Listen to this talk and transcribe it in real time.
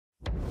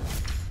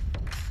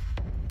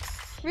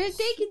We're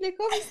taking the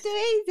Hobbits to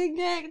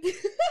Isengard.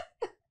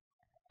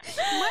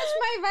 Match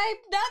my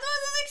vibe. That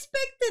was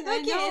unexpected.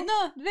 Okay, no,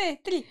 2,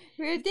 3.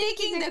 We're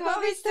Taking the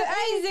Hobbits to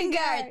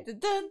Isengard.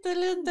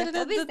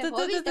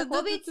 The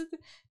Hobbits.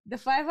 The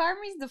 5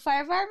 armies, the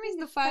 5 armies,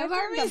 the 5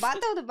 armies.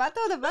 The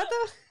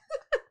battle.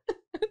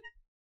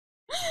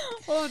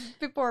 Oh,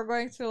 people are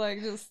going to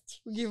like just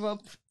give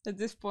up at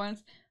this point.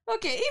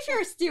 Okay, if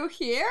you're still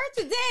here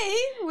today,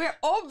 we're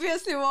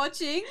obviously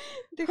watching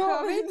The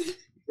Hobbits.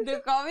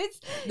 the Hobbits,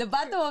 the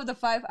Battle of the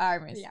 5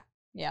 Armies.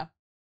 Yeah.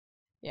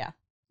 Yeah.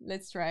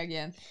 Let's try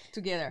again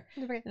together.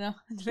 No, The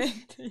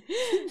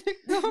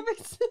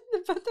Hobbits,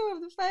 the battle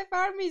of the 5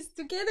 armies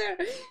together.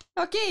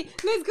 Okay,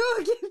 let's go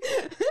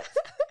again.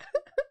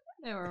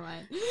 never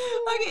mind.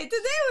 Okay,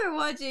 today we're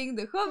watching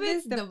the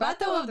Hobbits, the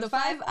Battle of the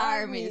 5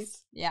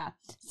 Armies. Yeah.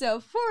 So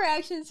for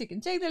reactions, you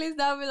can check the list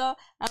down below.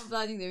 I'm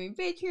planning them in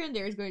Patreon.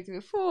 There's going to be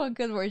a full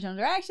uncut version of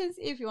the reactions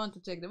if you want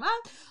to check them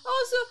out.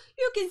 Also,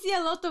 you can see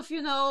a lot of,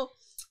 you know,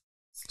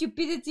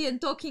 stupidity and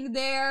talking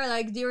there,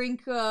 like during,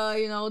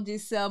 you know,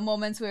 these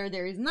moments where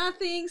there is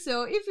nothing.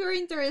 So if you're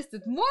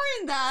interested more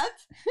in that,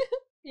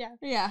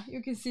 yeah,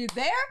 you can see it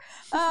there.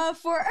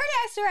 For early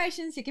access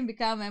reactions, you can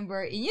become a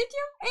member in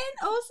YouTube,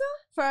 and also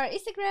For our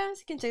Instagrams,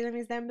 you can check the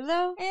links down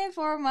below. and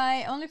for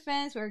my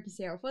OnlyFans, where you can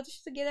see our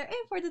photos together,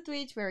 and for the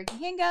Twitch, where you can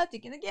hang out.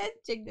 You can again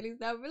check the links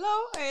down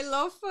below. I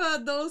love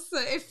those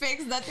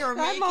effects that you're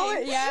making.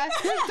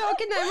 You're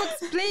talking, I'm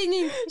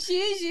explaining.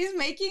 She's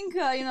making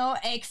you know,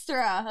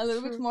 extra a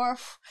little bit more,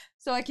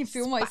 so I can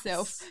feel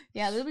myself. Spice.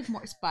 Yeah, a little bit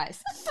more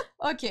spice.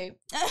 Okay.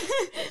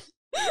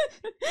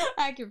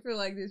 I can feel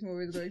like this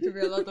movie is going to be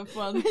a lot of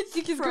fun. I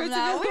think it's From going to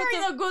now, be a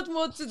we're lot in a good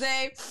mood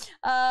today.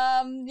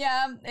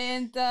 Yeah,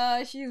 and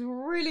she's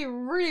really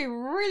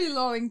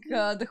low in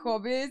the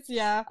Hobbits.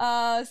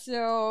 Yeah.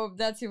 So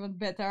that's even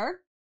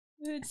better.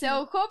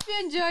 So hope you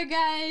enjoy,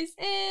 guys,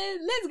 and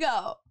let's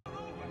go.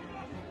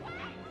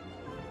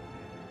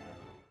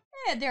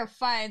 Yeah, they're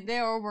fine.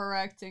 They're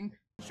overacting.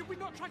 Should we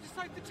not try to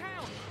save the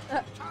town?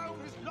 The town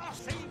is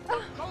lost in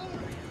gold.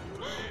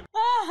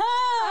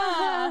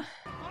 Aha!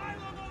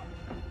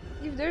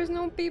 If there's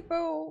no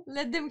people.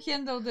 Let them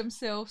handle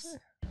themselves.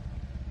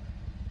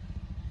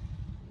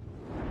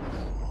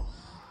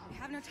 We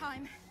have no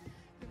time.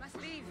 We must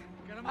leave.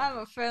 I'm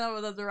a fan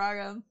of the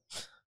dragon.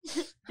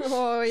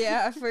 Oh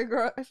yeah, I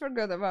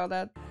forgot about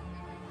that.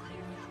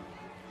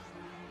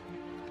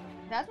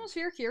 The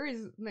atmosphere here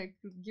is like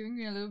giving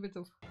me a little bit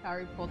of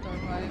Harry Potter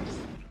vibes.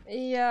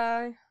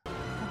 Yeah.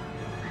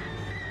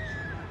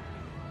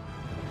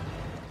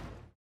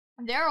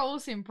 They're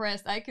also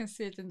impressed. I can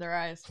see it in their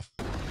eyes.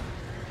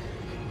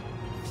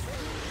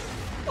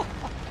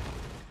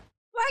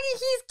 Maggie,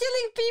 he's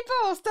killing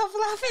people! Stop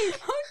laughing!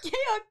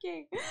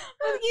 Okay.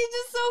 But he's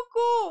just so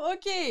cool.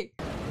 Okay.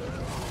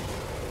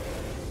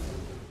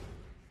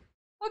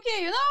 Okay,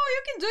 you know,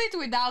 you can do it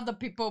without the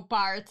people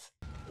part.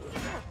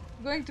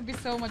 It's going to be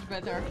so much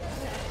better.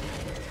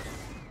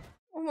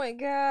 Oh my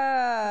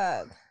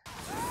god.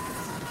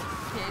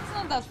 Okay, it's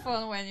not that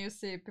fun when you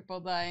see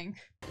people dying.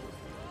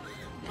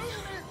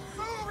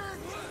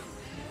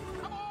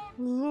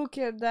 Look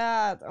at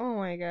that. Oh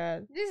my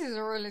god. This is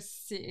really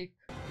sick.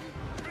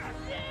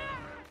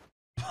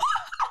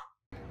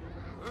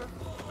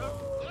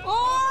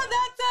 Oh,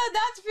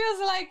 that feels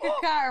like a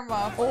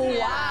karma. Oh, Yeah.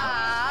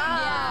 wow.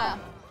 Yeah.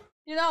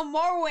 You know,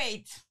 more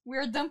weight.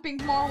 We're dumping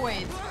more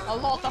weight. A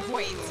lot of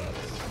weight.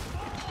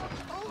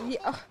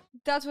 Yeah,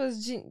 that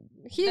was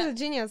he's a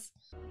genius.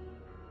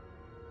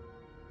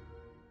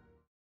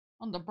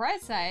 On the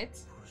bright side...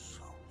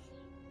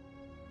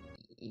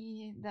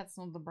 that's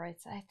not the bright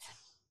side.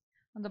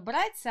 On the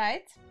bright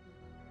side...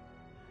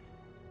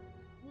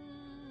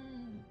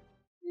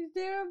 Is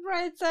there a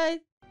bright side?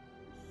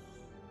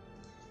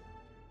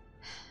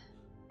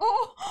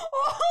 Oh!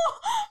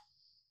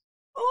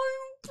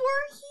 Oh, poor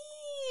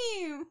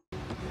him!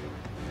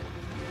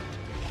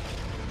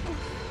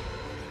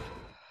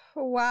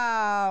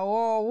 Wow.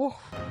 Whoa.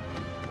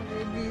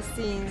 These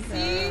scenes.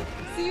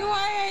 See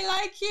why I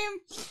like him?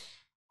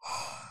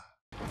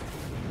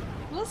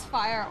 Plus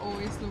fire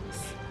always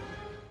looks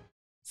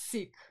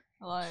sick.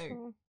 Like...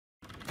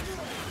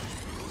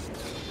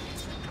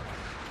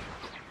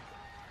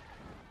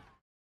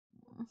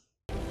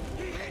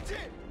 He hit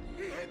it!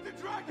 He hit the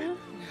dragon!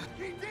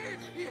 He did!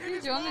 He hit He's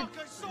his the only mark,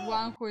 I saw!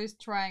 one who is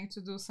trying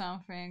to do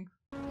something.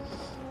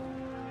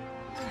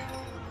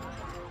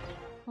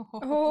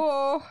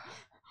 Oh.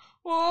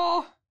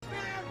 Oh!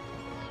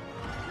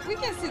 We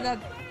can see that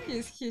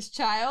he's his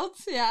child,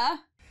 yeah.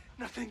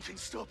 Nothing can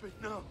stop it,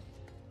 no.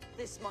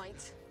 This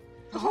might.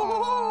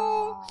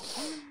 Oh!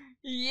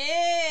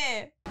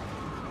 Yeah!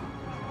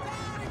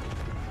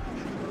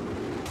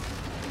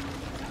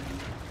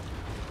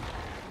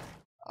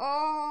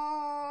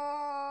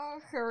 Oh,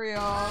 hurry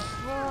up.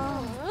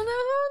 Oh,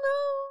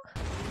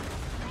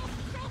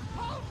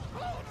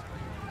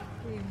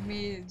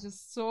 Me,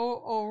 just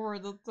so over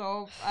the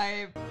top.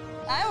 I'm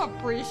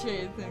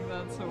appreciating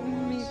that so no.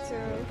 much. Me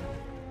too.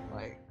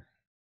 Like,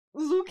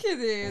 look at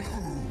it.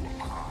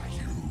 Who are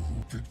you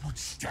that could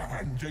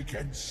stand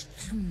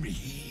against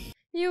me.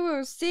 You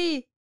will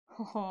see.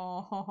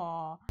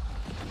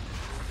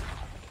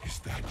 Is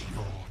that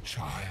your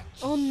child?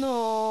 Oh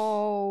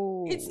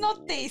no. It's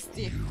not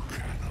tasty. You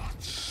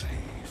cannot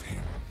save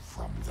him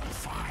from the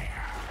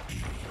fire.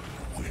 He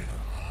will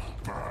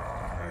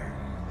burn.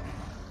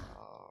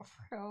 Oh,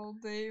 how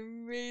they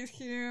made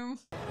him.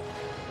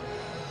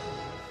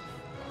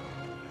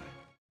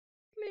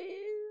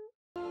 Please.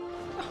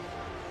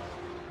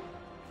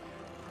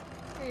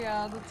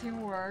 Yeah, the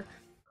teamwork.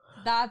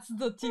 That's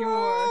the teamwork.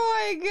 Oh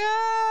my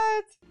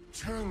god.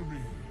 Tell me,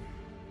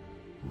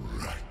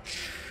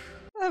 wretch.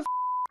 Oh,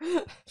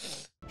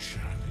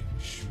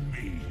 Challenge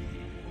me.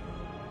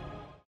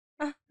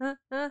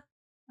 Uh-huh.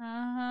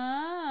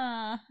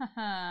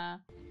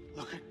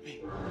 Look at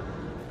me.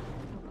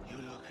 You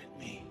look at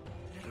me.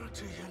 Little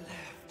to your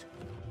left.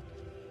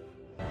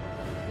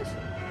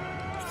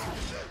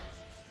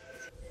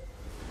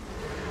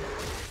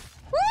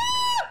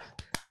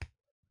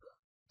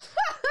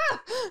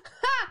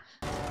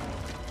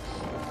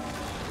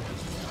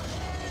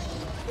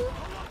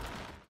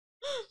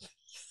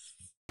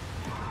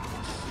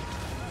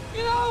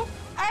 You know,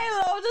 I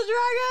love the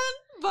dragon,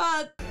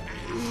 but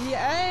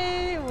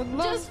yeah, I would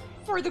love. just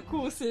for the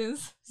cool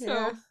scenes.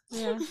 So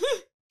Yeah.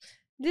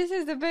 This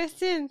is the best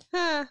scene,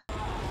 huh?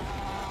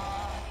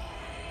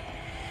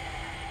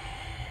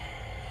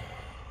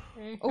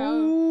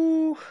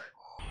 Oh.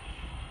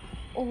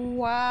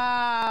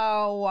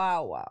 Wow,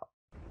 wow, wow.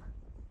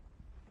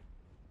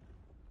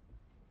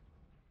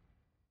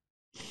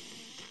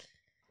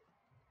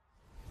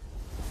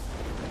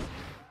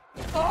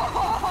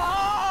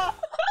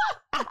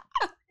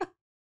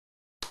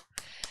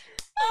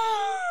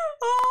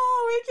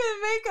 Oh, we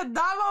can make a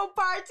demo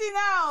party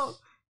now.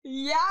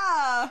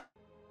 Yeah.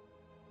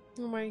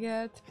 Oh my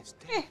god.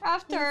 Eh,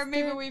 after It's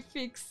maybe dead. we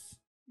fix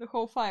the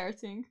whole fire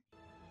thing.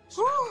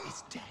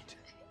 It's dead.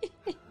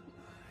 Is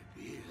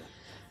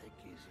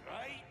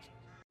right.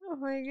 Oh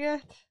my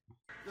god.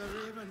 The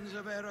ravens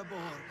of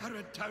Erebor are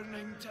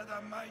returning to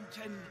the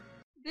mountain.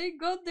 They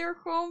got their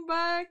home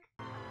back.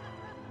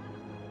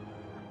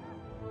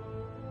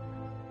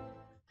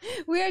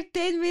 We are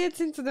 10 minutes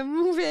into the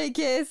movie, I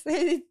guess,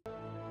 and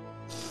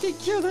they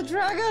kill the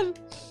dragon.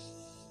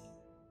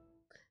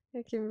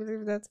 I can't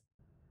believe that.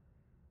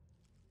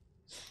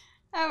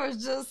 I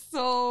was just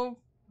so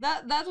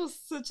that was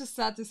such a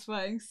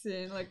satisfying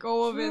scene, like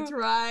all of it,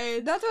 right?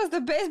 That was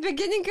the best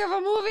beginning of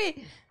a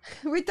movie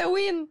with a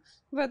win.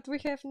 But we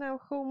have now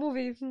whole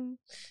movie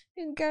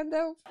in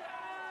Gandalf.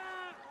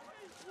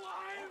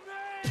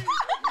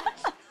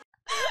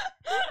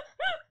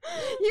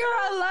 You're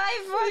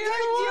alive, but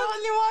You're the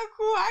only one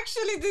who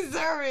actually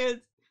deserve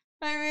it.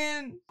 I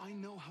mean, I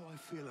know how I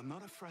feel. I'm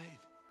not afraid.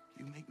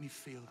 You make me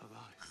feel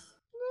alive.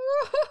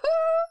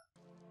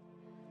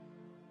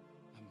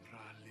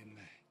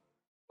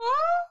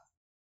 oh,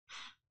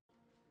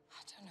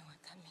 I don't know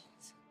what that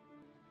means.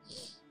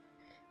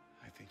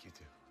 I think you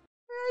do.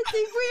 I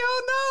think we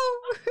all know.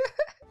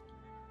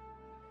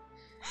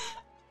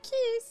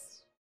 Kiss,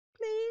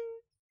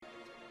 please.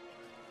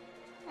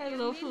 I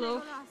love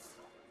love.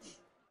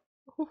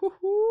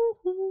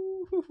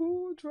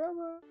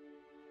 Drama.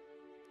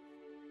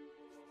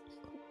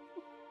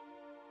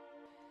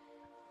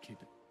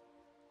 Keep it.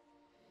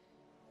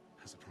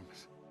 As a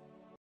promise.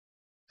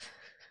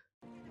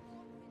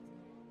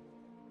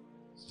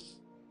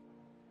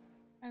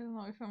 I don't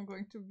know if I'm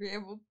going to be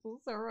able to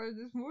survive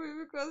this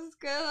movie because it's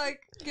kind of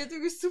like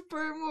getting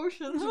super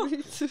emotional.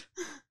 Me too.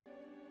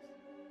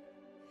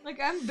 Like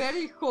I'm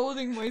barely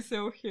holding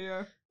myself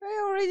here.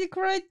 I already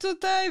cried 2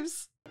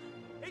 times.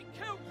 He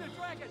killed the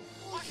dragon.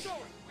 I saw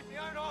it with my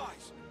own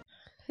eyes.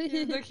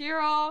 He's the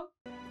hero.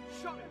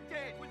 Shot him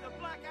dead with a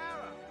black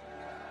arrow.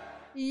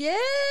 Yeah.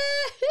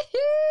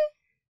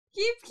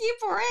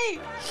 Keep Ray.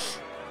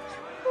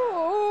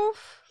 Oh.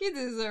 He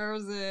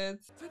deserves it.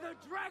 To the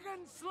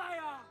dragon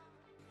slayer.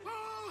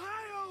 All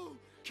hail,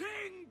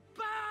 King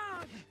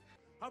Bad,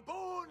 a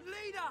born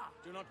leader.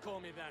 Do not call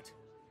me that.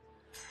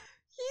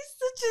 He's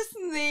such a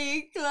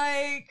snake.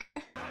 Like,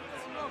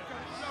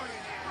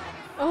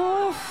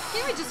 Oh.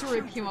 can we just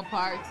rip him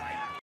apart,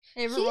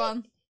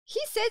 everyone? He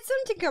said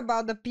something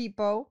about the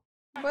people,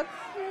 but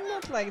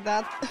not like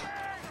that.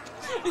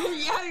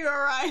 Yeah,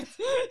 you're right.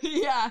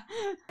 Yeah.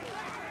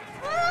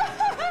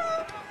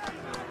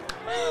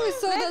 We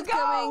saw Let's that go.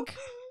 coming.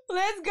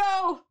 Let's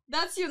go.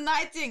 That's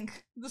uniting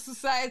the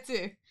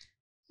society.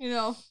 You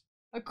know,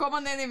 a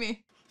common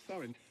enemy.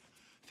 Thorin,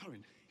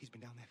 he's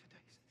been down there for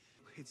days.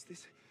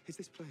 It's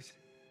this place.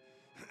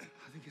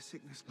 I think a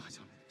sickness lies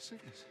on it.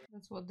 Sickness.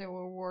 That's what they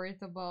were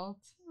worried about.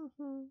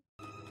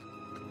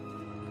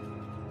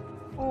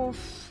 Oh,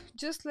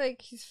 just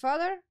like his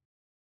father?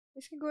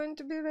 Is he going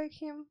to be like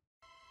him?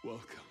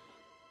 Welcome,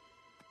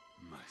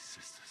 my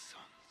sister's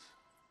sons,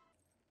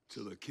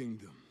 to the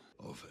kingdom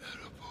of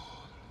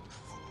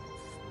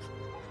Erebor.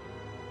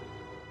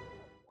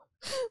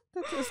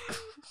 That was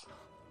cool.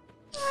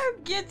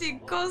 I'm getting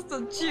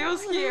constant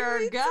chills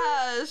here.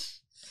 Gosh.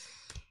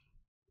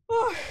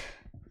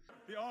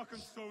 The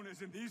Arkenstone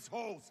is in these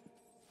halls.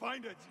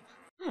 Find it.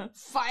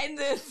 Find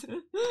it.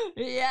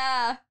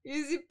 Yeah,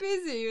 easy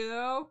peasy, you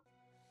know.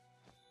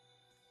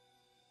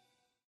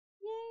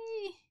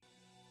 Yay.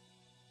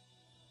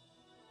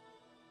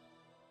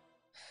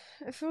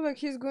 I feel like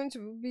he's going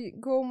to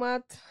go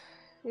mad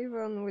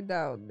even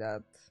without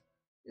that.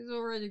 He's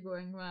already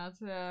going mad,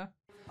 yeah.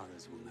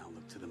 Others will now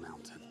look to the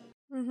mountain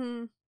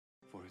Mm-hmm.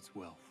 for its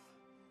wealth,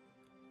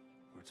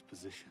 for its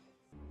position.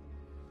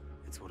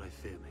 It's what I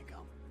fear may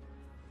come.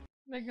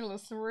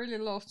 Legolas really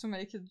love to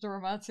make it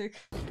dramatic.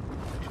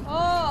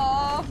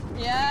 Oh,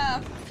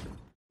 yeah.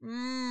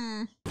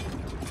 Mmm. I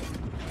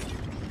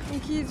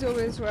think he's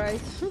always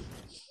right.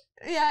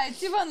 Yeah,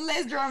 it's even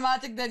less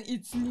dramatic than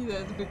it's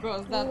needed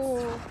because that's...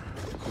 Oh,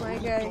 my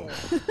guy.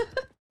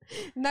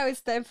 Now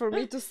it's time for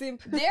me to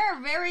simp. They're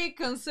very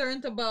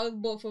concerned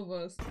about both of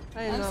us.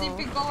 I I'm know.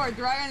 simping over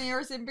Dragon,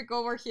 you're simping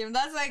over him.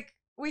 That's like,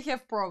 we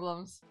have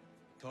problems.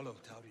 Tolo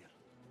Tauriel.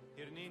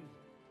 Hirnin.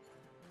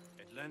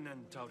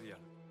 Edlennen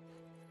Tauriel.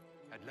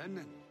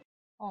 Adlennen.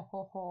 Oh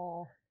ho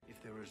ho. If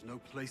there is no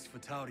place for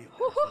Tauriel,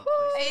 there is no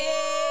place.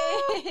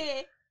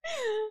 Hey!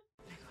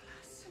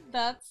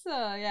 That's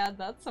yeah,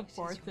 that's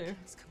supportive.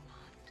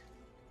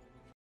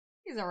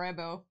 He's a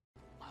rebel.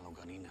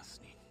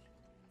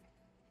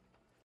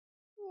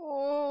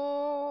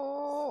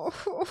 Oh.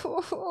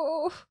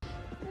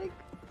 Like,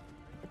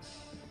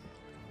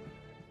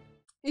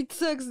 it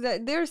sucks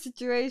that their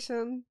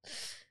situation.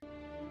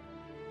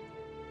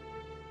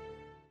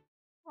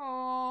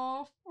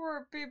 Oh,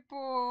 poor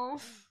people.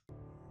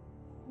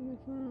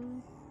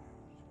 Mm-hmm.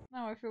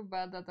 Now I feel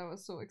bad that I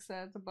was so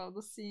excited about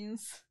the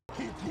scenes.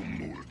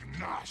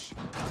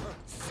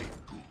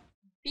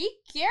 Be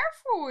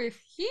careful with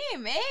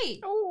him, hey!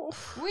 Oh.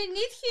 We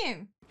need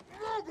him!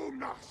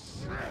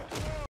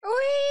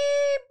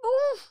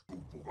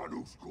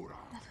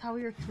 That's how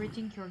you're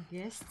treating your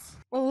guests?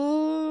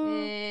 Oh.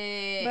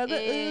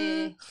 Brother,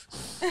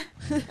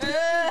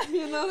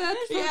 You know that?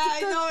 yeah,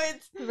 I know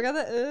it!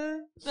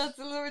 Brother, That's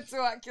a little bit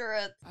too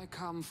accurate. I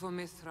come for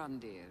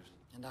Mithrandir,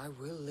 and I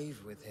will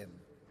leave with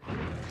him.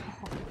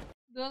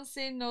 Don't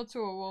say no to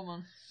a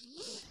woman.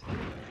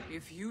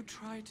 If you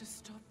try to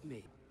stop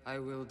me, I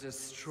will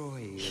destroy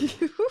you.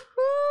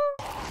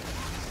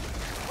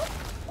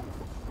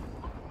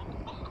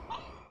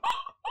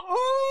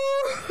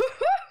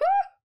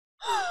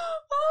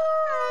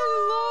 I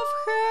love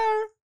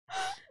her!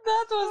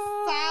 That was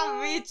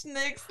savage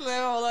next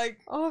level, like...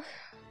 Oh,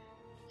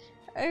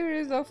 I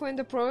really love when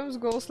the problems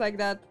goes like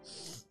that.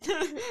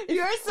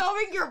 You're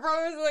solving your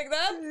problems like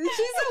that?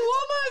 She's a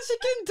woman, she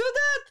can do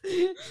that!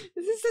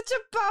 This is such a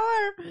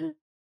power!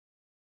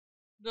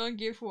 Don't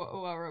give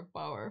Laura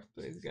power,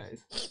 please,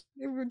 guys.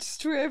 They would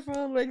destroy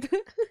everyone like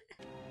that.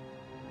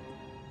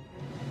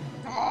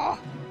 Oh.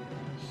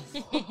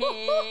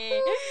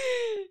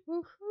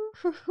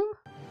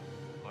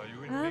 Are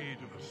you in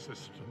need of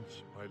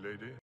assistance, my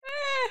lady?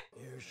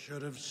 You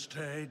should have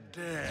stayed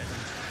dead.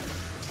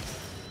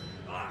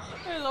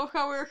 I love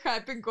how we're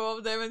hyping all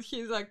of them and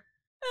he's like...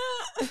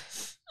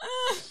 But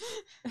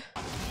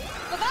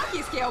now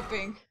he's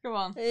helping. Come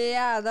on.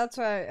 Yeah, that's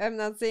why I'm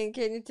not saying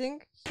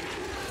anything. He's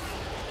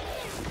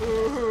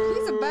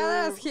a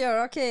badass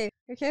here, okay.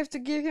 You have to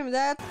give him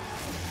that.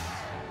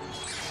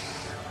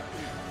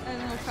 I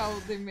don't know how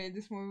they made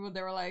this movie, but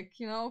they were like,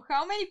 you know,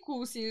 how many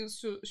cool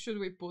scenes should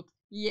we put?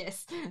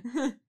 Yes.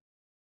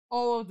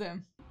 All of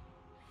them.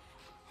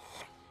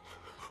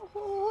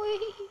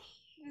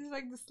 It's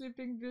like the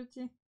Sleeping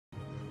Beauty.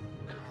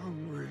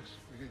 Come with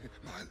me,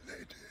 my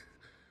lady.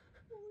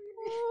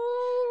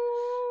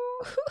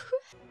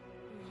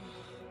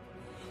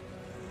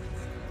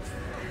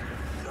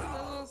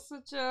 That was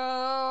such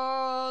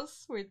a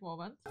sweet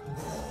moment.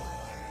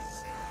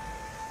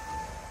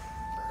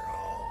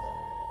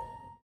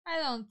 I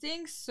don't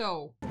think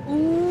so.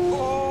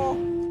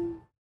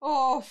 Ooh.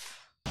 Oh.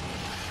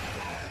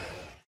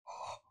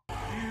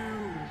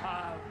 You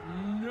have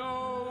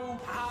no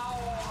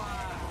power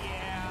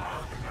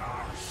here,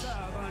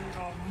 servant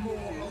of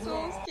mortals.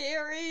 So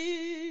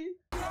scary.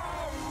 Go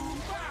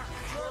back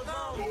to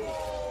the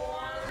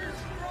wars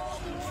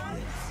from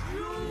whence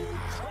you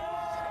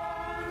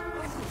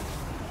come.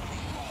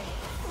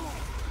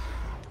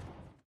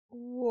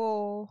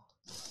 Whoa.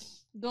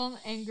 Don't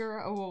anger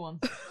a woman.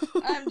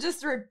 I'm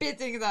just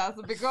repeating that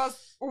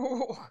because...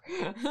 Oh.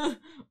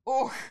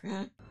 Oh.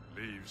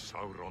 Leave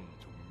Sauron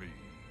to me.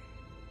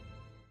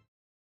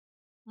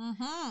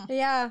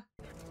 Yeah.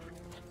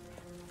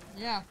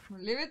 Yeah,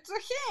 leave it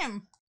to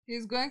him.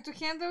 He's going to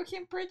handle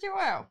him pretty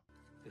well.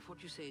 If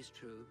what you say is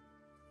true,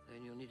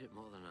 then you'll need it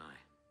more than I.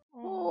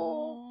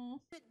 Oh.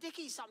 Bit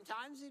dicky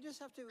sometimes, you just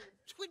have to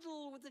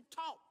twiddle with the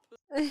top.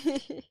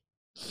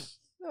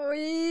 Oh,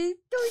 he's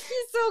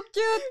so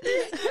cute.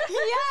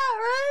 Yeah,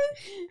 right?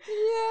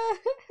 Yeah.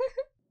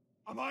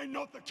 Am I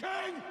not the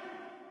king?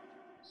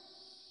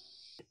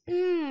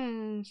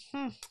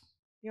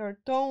 Your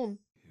tone.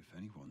 If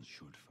anyone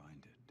should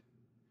find it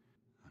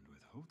and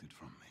withhold it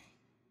from me,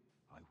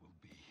 I will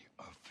be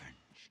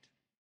avenged.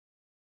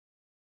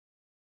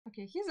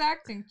 Okay, he's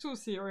acting too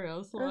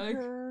serious, like...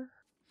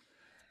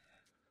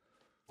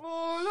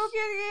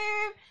 Look at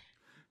him!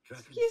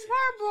 Dragon He's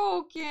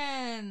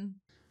heartbroken!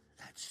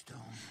 That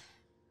stone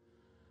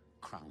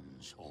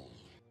crowns all.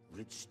 Will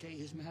it stay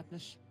his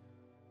madness?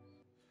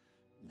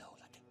 No,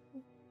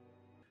 Latin.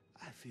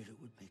 I fear it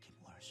would make it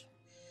worse.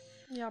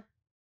 Yep.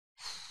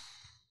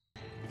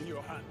 In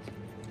your hand.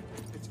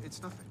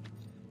 It's nothing.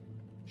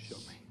 Show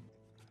me.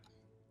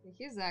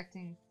 He's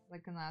acting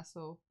like an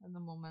asshole at the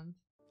moment.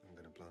 I'm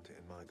gonna plant it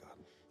in my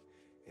garden.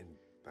 In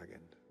Bag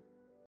End.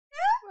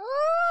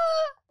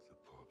 Ah! It's a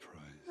poor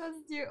prize.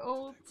 That's the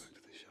old, Take back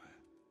to the Shire.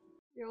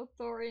 the old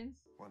Thorin.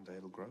 One day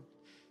it'll grow.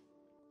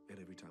 And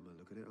every time I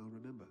look at it, I'll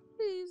remember.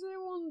 Please, I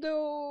want the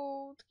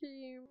old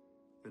him.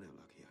 And how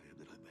lucky I am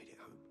that I made it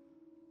home.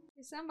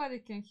 If somebody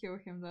can heal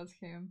him, that's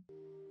him.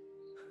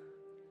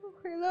 Oh,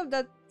 I love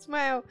that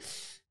smile.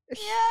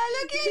 Yeah,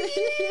 look at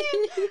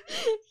him!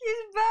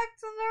 He's back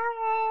to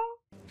normal!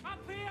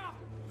 Up here!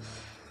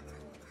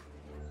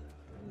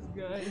 This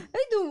guy. I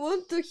don't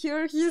want to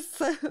hear his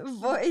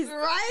voice.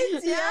 Right?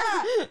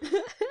 Yeah!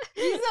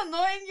 He's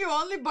annoying you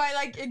only by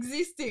like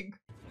existing.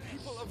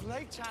 People of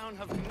Lake Town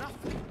have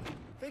nothing.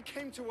 They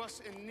came to us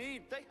in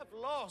need. They have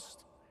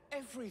lost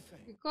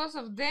everything. Because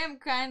of them,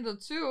 kinda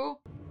too.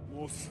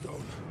 More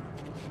stone.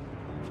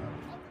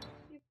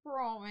 He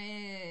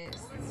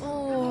promised.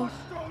 Oh,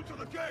 Stone to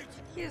the gate!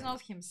 He's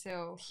not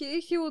himself.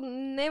 he would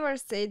never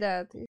say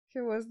that if he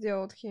was the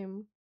old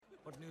him.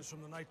 What news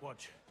from the Night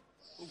Watch?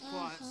 All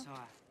quiet,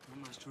 sire. Not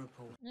much to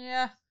report.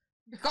 Yeah.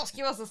 Because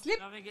he was asleep.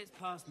 Nothing gets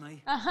past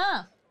me.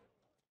 Uh-huh.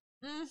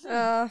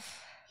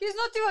 He's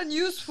not even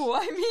useful,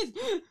 I mean,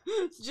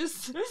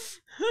 just...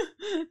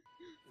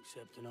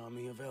 Except an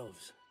army of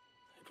elves,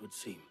 it would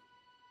seem.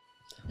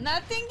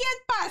 Nothing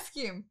get past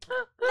him.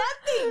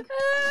 Nothing.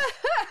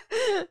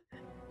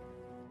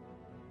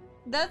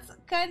 That's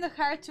kind of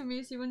hard to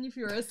miss even if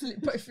you're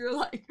asleep, I feel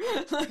like.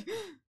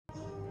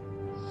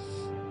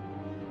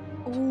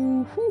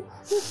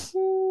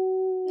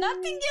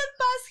 Nothing get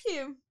past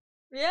him.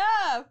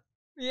 Yeah.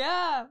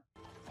 Yeah.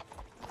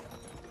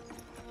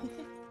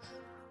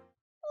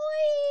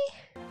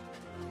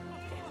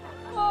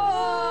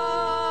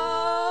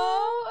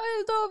 Oh,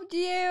 I love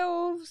the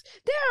elves.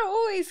 They are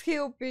always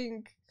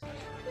helping.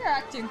 They're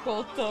acting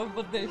cold tough,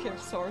 but they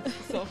have soft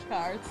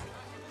hearts.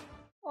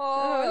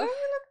 Oh,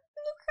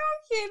 look how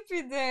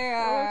happy they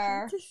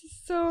are. Oh, this is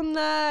so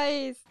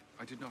nice.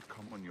 I did not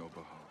come on your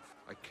behalf.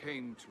 I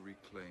came to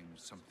reclaim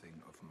something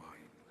of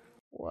mine.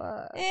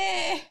 What?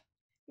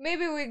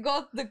 Maybe we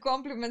got the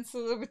compliments a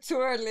little bit too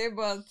early,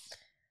 but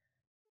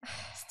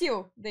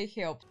still, they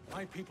helped.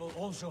 My people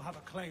also have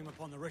a claim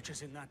upon the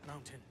riches in that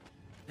mountain.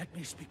 Let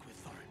me speak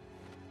with Thorin.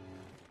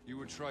 You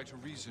would try to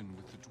reason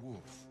with the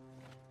dwarf.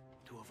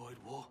 To avoid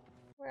war?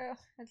 Well,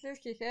 at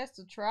least he has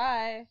to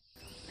try.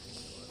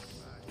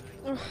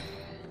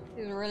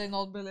 He's really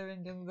not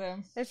believing in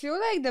them. I feel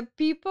like the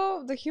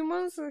people, the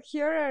humans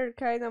here are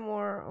kind of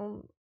more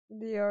on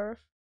the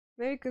earth.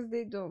 Maybe because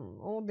they don't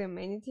owe them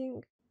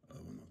anything. I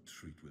will not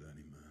treat with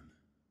any man,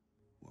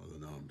 while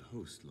an armed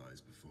host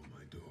lies before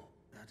my door.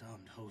 That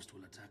armed host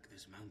will attack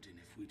this mountain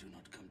if we do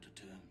not come to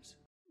terms.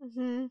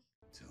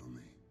 Tell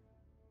me,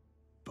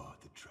 Bard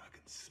the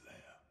Dragon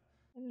Slayer,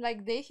 And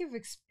like, they have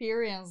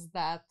experienced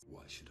that.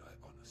 why should I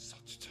honor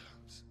such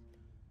terms?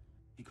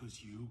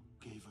 Because you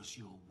gave us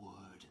your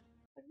word.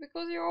 Like,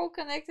 because you're all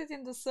connected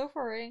in the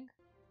suffering.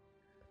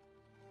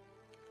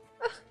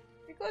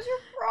 Because you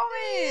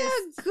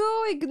promised! Yeah,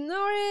 go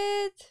ignore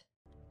it.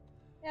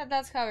 Yeah,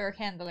 that's how you're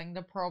handling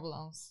the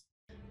problems.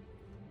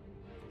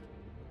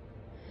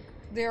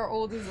 They're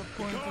all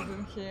disappointed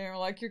in him,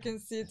 like you can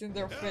see it in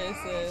their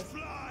faces.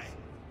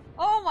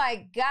 Oh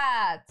my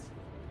god!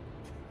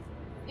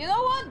 You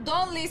know what?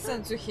 Don't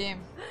listen to him.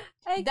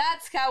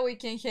 That's how we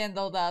can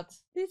handle that.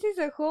 This is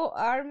a whole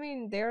army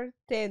and they're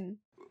 10.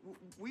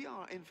 We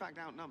are, in fact,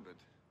 outnumbered.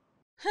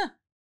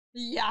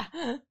 Yeah.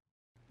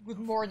 Good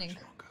morning.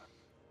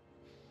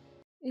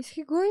 Is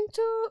he going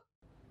to...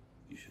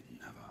 You should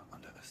never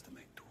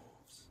underestimate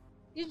dwarves.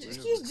 He's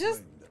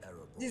just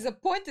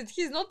disappointed.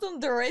 He's not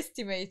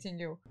underestimating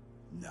you.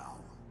 Now,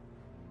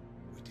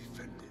 we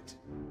defend it.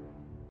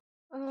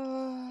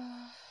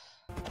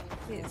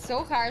 It's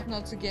so hard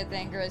not to get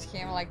angry at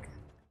him, like,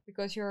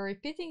 because you're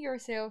repeating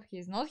yourself.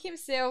 He's not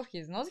himself.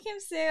 He's not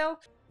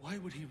himself. Why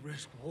would he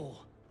risk war?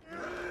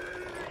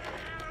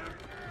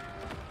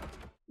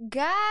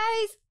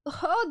 Guys!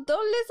 Oh,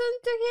 don't listen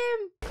to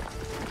him!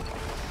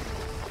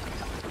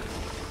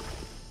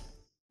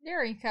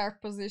 They're in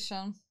hard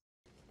position.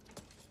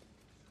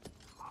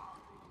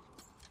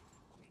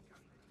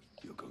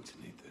 You're going to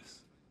need this.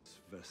 This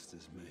vest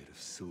is made of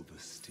silver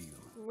steel.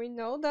 We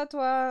know that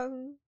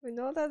one. We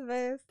know that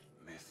vest.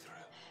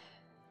 Mithril.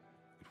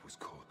 It was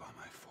called by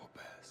my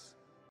forebears.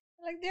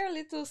 Like, they're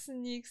little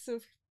sneaks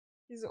of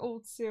his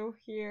old self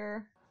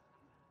here.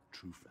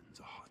 True friends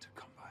are hard to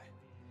come by.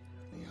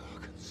 The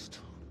Arkansas.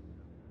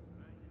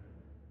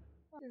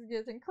 He's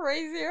getting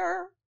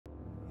crazier.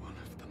 One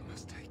of them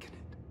has taken it.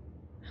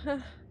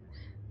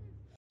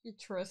 You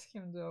trust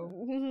him though.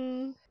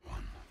 One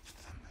of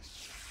them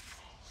is...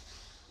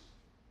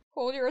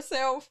 Hold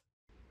yourself.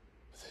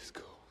 This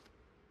gold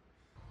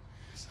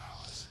is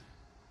ours.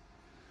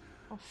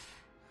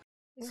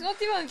 It's not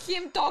even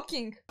him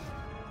talking.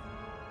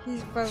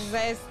 He's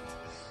possessed.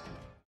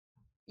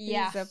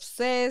 Yeah. He's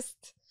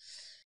obsessed.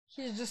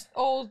 He's just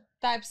all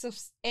types of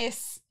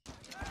S.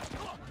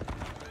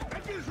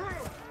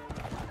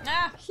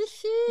 Ah,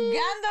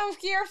 Gandalf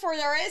here for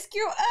the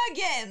rescue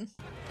again.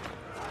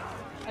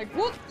 Like,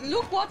 what?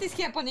 Look what is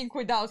happening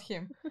without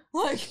him.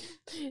 Like,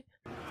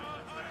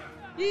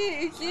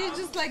 he's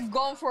just like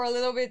gone for a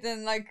little bit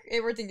and like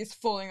everything is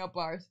falling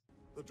apart.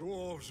 The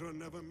dwarves were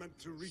never meant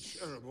to reach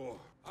Erebor.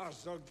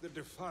 Azog the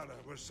Defiler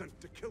was sent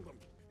to kill them.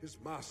 His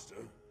master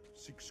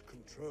seeks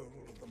control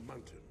of the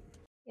mountain.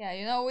 Yeah,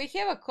 you know, we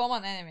have a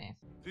common enemy.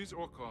 These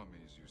orc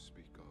armies you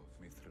speak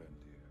of,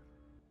 Mithrandir,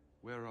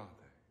 where are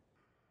they?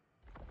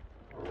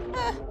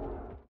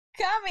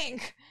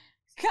 Coming!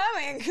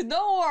 Coming!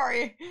 Don't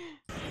worry!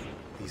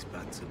 These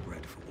bats are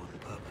bred for one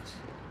purpose.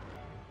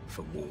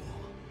 For war.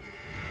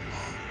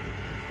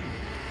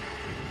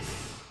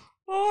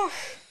 Oh,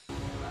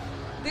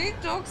 they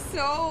talk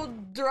so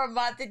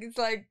dramatic, it's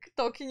like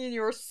talking in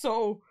your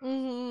soul.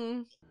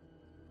 Mm-hmm.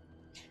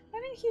 I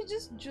mean, he's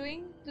just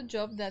doing the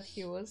job that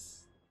he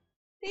was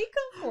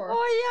taken for.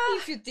 Oh,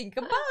 If you think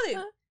about it.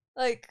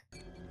 Like,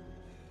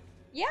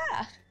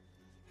 yeah.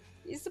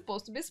 He's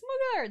supposed to be a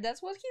smuggler.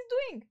 That's what he's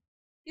doing.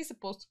 He's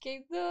supposed to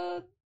take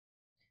the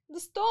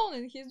stone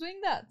and he's doing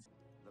that.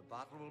 The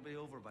battle will be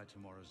over by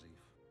tomorrow's eve.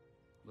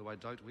 Though I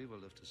doubt we will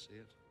live to see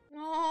it.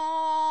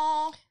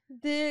 Oh,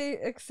 They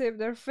accept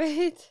their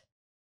fate.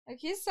 like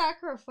he's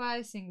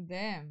sacrificing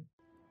them.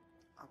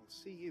 I will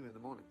see you in the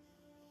morning.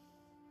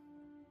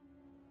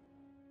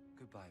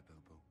 Goodbye,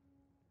 Bilbo.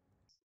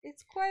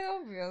 It's quite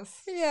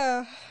obvious.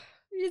 Yeah,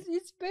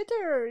 it's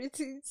better.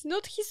 It's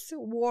not his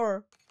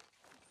war.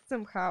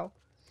 Somehow.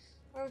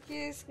 Well,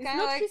 he's It's kind of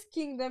not like his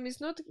kingdom.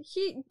 It's not.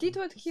 He did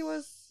what he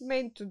was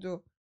meant to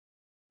do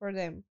for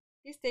them.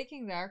 he's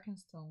taking the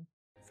Arkenstone.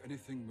 If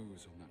anything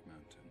moves on that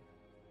mountain,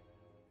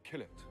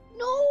 kill it.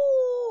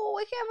 No,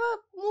 we have a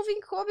moving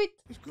hobbit.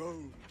 Is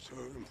gold so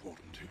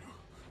important to you?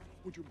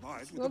 Would you buy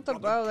it It's with not the blood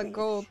about of the dwarves?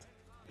 gold.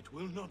 It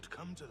will not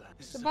come to that.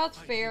 It's about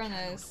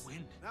fairness.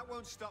 That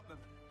won't stop them.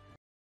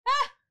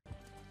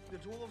 The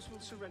dwarves will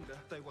surrender.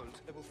 They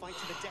won't. They will fight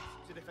to the death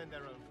to defend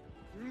their own.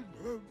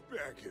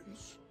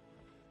 Baggins.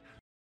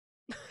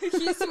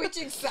 He's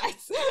switching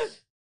sides.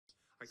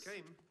 I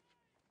came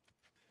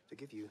to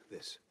give you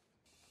this.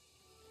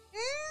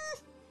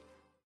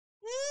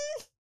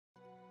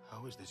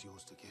 How is this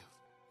yours to give?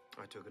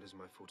 I took it as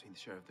my 14th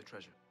share of the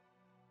treasure.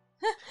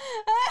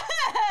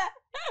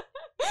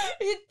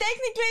 He's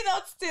technically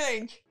not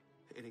stealing.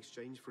 In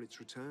exchange for its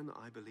return,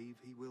 I believe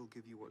he will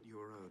give you what you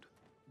are owed.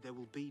 There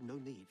will be no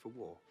need for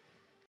war.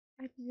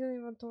 I didn't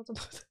even thought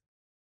about it.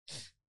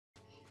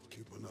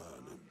 Keep an eye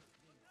on him.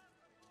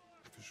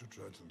 If you should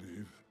try to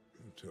leave,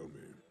 tell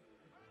me.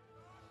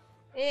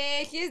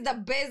 He's the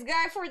best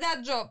guy for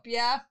that job,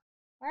 yeah.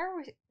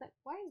 Why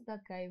is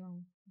that guy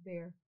even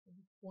there at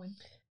this point?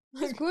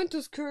 He's going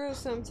to screw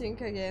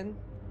something again.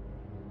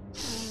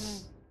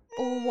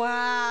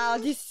 Wow,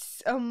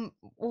 this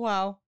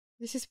wow,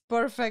 this is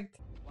perfect.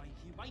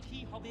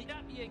 Wakey, Hobbit,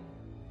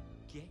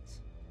 get.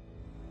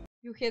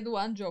 You had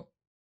one job.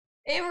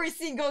 Every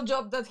single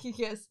job that he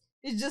has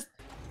is just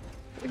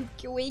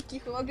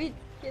Wakey Hobbit,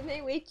 can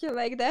I wake you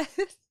like that?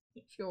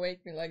 if you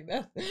wake me like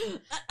that,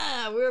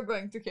 we're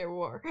going to have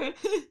war. We've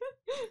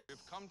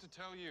come to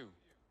tell you,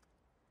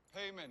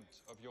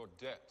 payment of your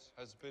debt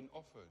has been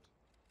offered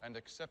and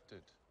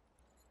accepted.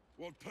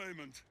 What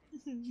payment?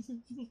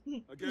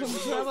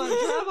 Drama,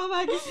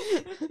 Maggie.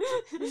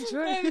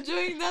 I'm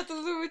enjoying that a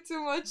little bit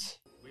too much.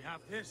 We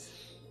have this.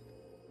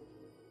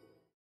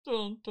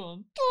 Dun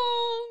dun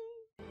dun.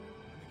 The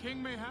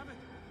king may have it.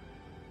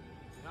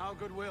 In our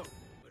goodwill.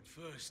 But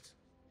first,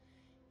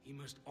 he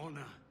must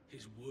honor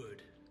his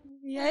word.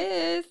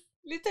 Yes.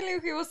 Literally,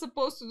 he was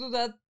supposed to do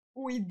that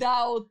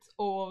without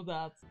all of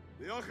that.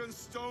 The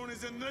Arkenstone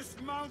is in this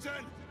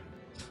mountain.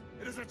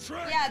 It is a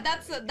trick. Yeah,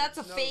 that's a No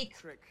fake.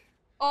 trick.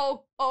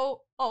 Oh. I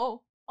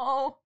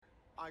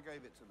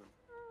gave it to them.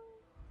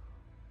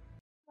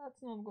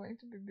 That's not going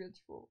to be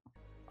beautiful.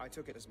 I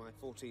took it as my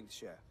 14th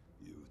share.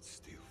 You would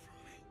steal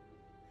from me.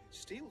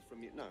 Steal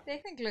from you? No.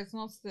 Technically, it's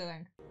not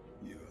stealing.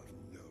 You have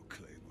no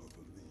claim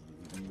over me,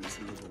 you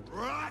miserable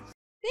rat.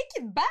 Take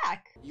it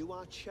back. You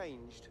are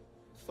changed,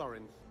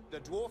 Thorin. The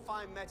dwarf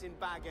I met in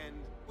Bag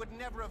End would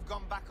never have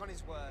gone back on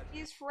his word.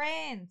 His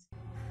friend.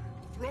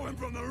 Throw him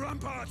from the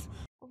rampart.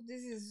 Oh,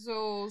 this is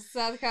so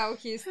sad how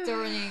he's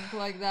turning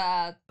like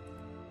that.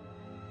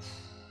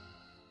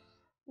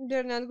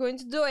 They're not going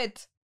to do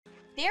it.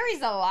 There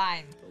is a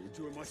line I will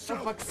do it of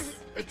myself.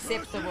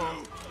 acceptable.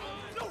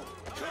 No,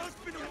 curse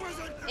be the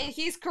wizard. And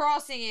he's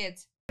crossing it.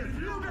 If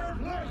you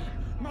don't like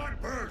my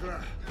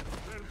burglar,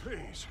 then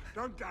please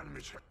don't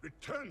damage him.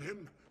 Return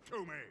him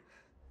to me.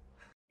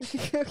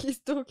 He's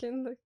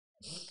talking like...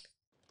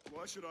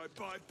 Why should I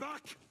buy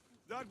back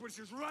that which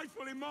is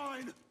rightfully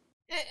mine?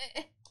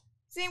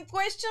 Same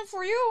question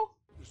for you.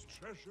 This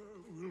treasure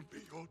will be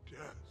your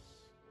death.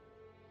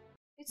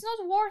 It's It's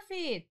not worth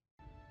it.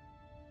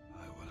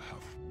 I will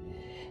have war.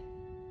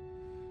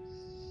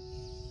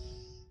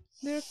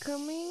 They're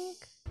coming.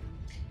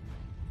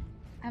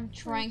 I'm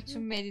trying to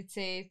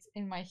meditate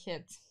in my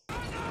head.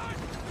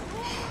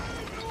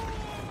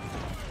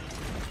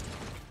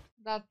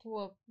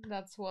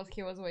 That's what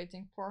he was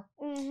waiting for.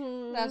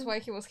 That's why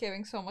he was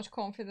having so much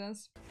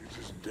confidence. It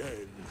is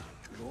dead,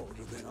 Lord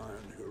of the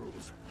Iron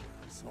Hills,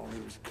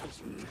 Thorin's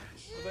cousin.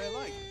 What are they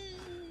like?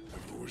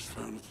 I've always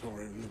found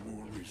Thorin the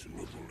more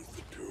reasonable of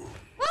the two.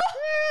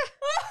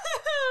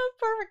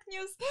 Perfect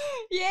news!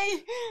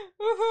 Yay!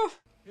 Woohoo!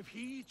 If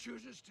he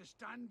chooses to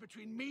stand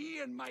between me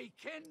and my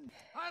kin,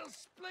 I'll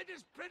split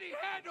his pretty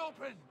head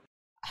open.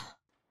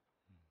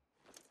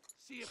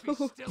 See if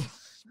he's still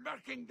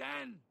smirking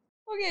then.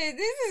 Okay,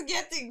 this is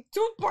getting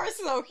too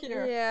personal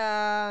here.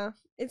 Yeah,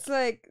 it's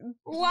like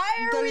why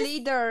are the we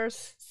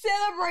leaders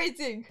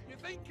celebrating? You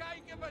think I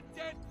give a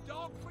dead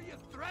dog for your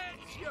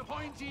threats, you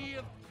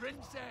pointy-eared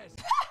princess?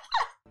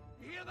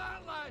 You hear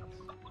that,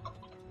 lads?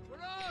 We're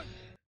on!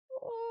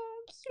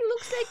 Oh, he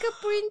looks like a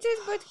princess,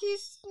 but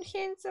he's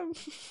handsome,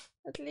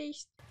 at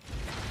least.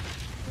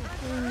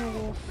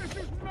 Oh. This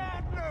is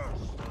madness!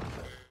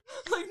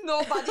 Like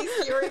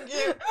nobody's hearing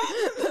him.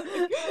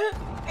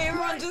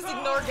 Everyone just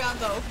ignore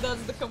Gandalf.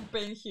 That's the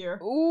campaign here.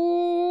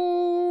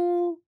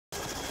 Ooh.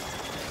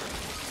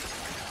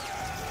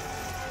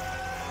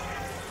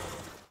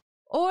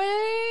 Oi.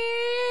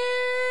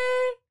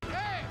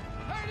 Hey,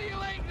 how do you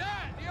like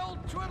that? The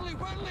old twiddly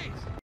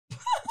whirlies?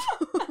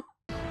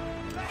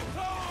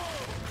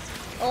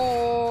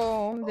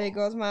 Oh, they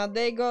got mad.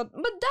 They got.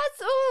 But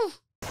that's oh.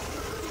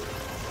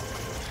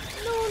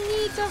 No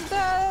need of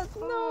that.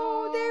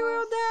 No, they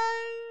will die.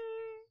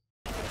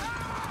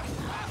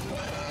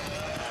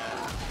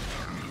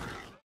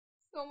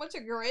 So much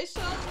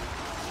aggression.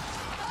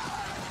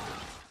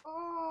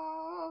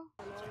 Oh.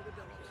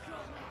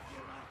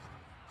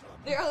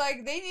 They're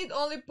like, they need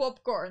only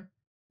popcorn.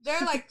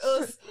 They're like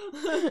us.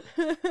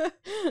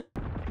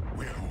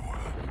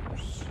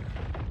 Werewolves.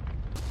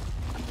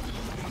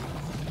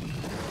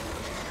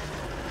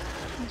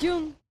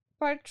 June,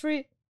 part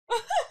 3.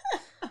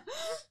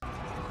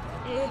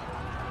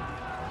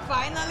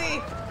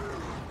 Finally!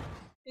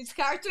 It's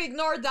hard to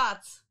ignore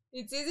that.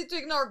 It's easy to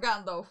ignore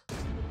Gandalf.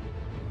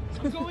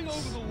 I'm going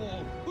over the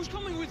wall. Who's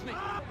coming with me?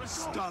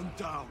 Stand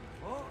down.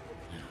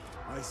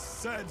 I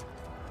said,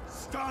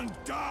 stand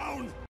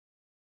down.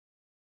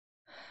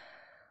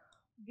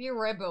 Be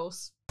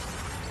rebels.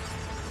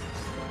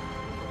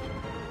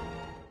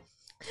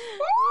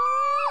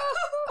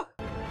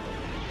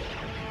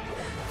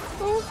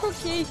 Oh,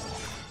 okay.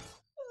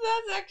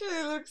 That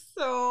actually looks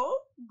so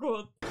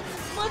good.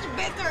 Much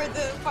better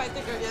than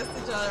fighting against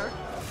each other.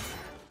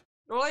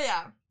 Oh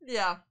yeah,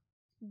 yeah.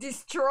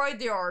 Destroy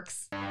the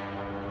orcs. Oh,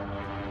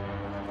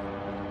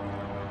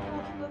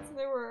 that's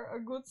never a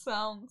good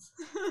sound.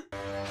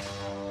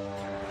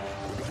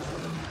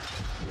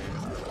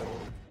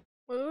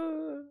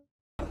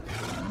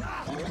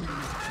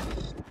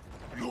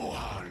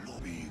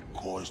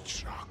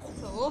 It's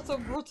a lot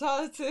of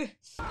brutality.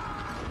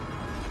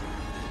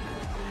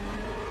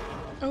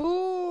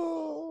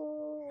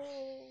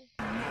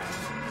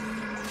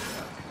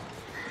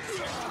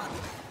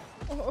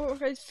 Oh,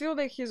 I feel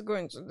like he's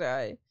going to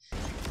die.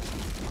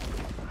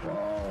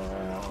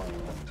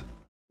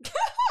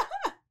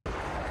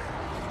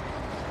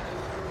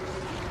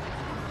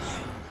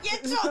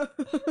 Get shot!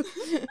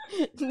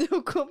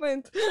 No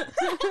comment.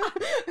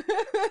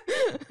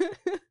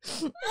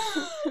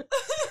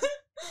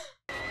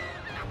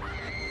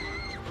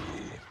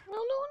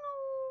 No.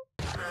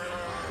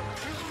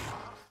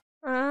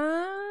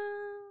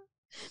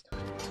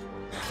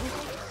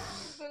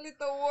 The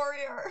little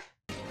warrior.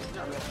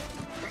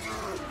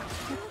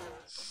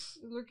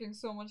 He's looking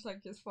so much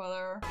like his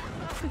father.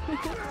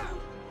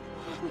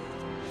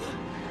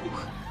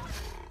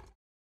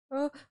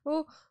 Oh.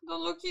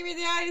 Don't look him in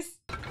the eyes.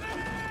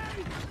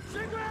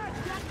 Sigrid,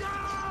 get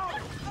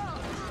down!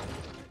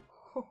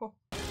 Oh.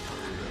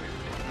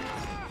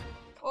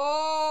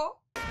 Oh.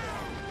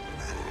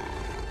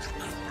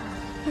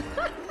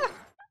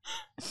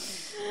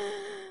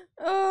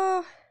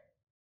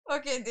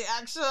 Okay, the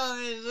action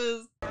is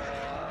just.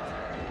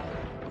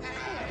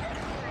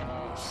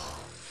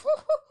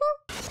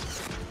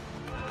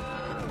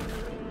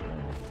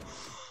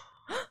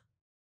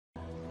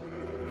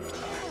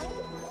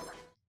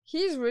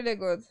 He's really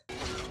good.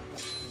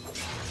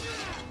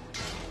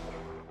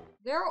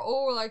 They're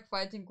all like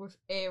fighting with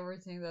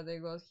everything that they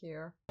got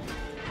here.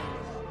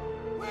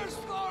 Where's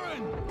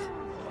Thorin?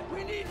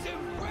 We need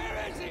him.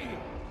 Where is he?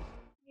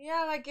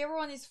 Yeah, like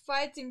everyone is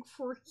fighting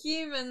for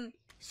him and...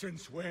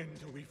 Since when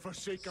do we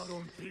forsake our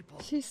own people?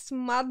 She's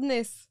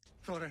madness.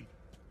 Thorin,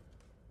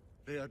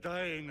 they are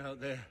dying out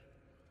there.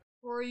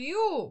 For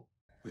you!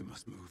 We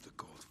must move the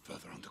gold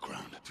further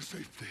underground to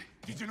safety.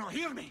 Did you not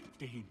hear me?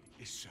 Dane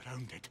is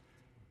surrounded.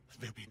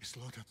 They'll be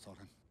slaughtered,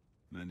 Thorin.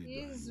 Many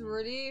He's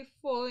really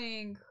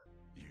falling.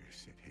 You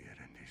sit here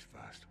in these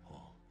vast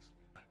halls,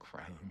 a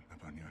crown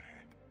upon your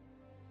head.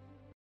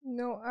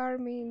 No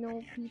army, no You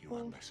are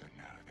people. lesser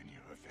now than you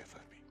have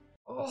ever been.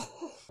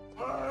 Oh.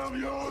 I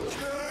am your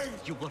king!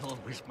 You were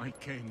always my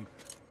king.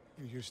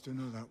 You used to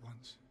know that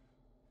once.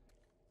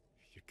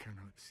 You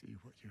cannot see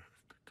what you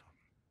have become.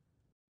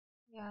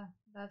 Yeah,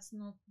 that's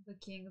not the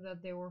king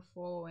that they were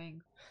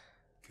following.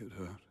 Get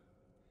hurt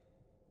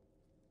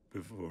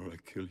before I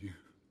kill you.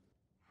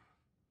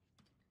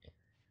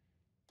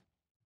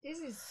 This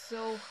is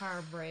so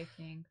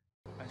heartbreaking.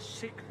 A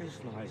sickness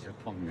lies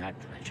upon that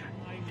treasure.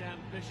 Mind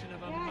ambition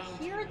of a Yeah, mountain.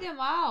 hear them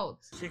out.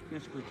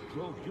 Sickness which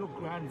drove your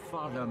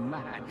grandfather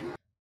mad.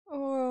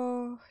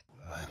 Oh,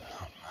 I am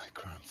not my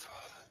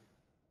grandfather.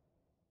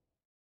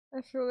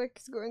 I feel like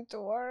it's going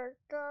to work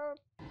out.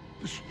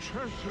 This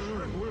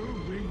treasure will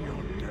be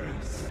your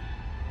death.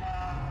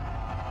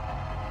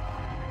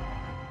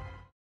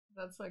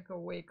 That's like a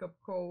wake-up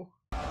call.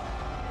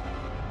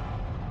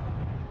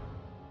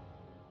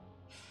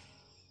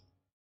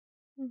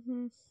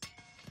 Mm-hmm.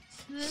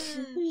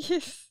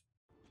 Yes.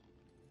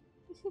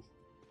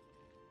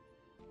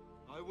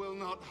 I will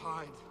not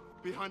hide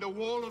behind a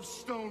wall of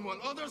stone while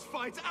others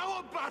fight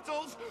our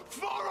battles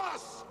for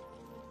us!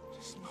 It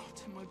is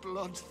not in my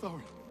blood,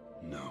 Thorin.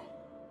 No,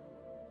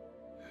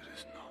 it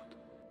is not.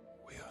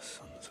 We are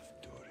sons of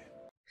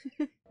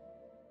Durin.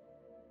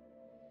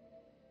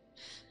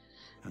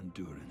 And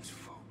Durin's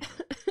folk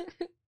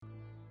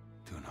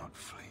do not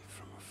flee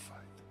from a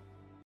fight.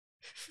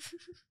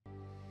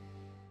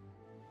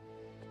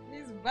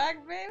 He's back,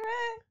 baby!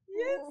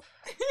 Yes!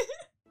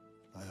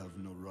 I have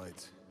no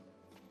right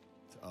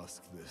to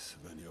ask this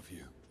of any of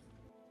you.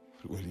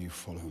 But will you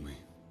follow me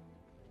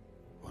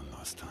one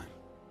last time?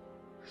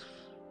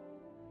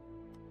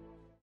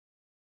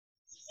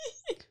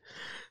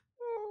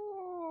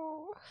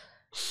 Oh.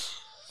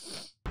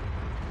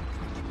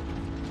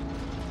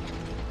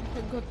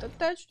 I got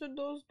attached to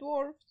those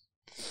dwarves.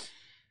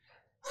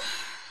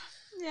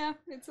 Yeah,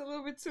 it's a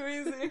little bit too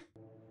easy.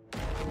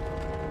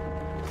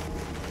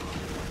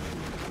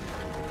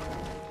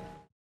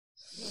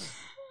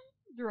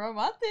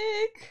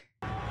 Dramatic!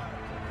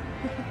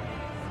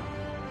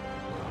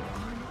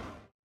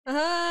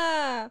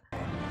 Ah!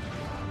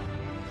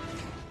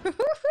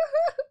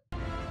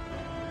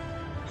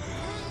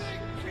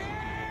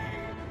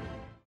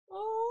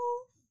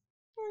 Oh,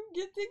 I'm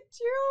getting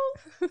chills.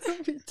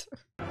 Me too.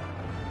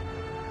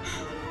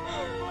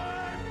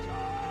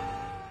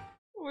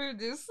 With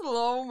this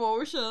slow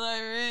motion, I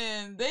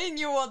mean, they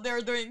knew what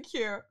they're doing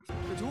here.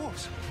 The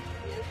dwarves!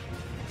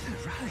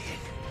 They're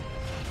rallying!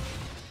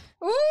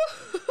 Ooh!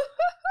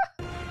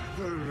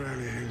 They're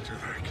rallying to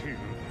their king.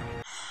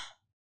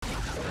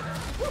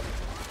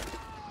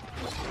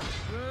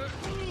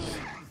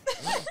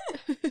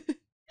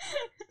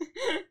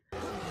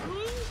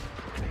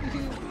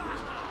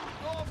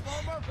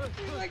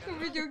 It's like a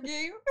video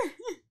game.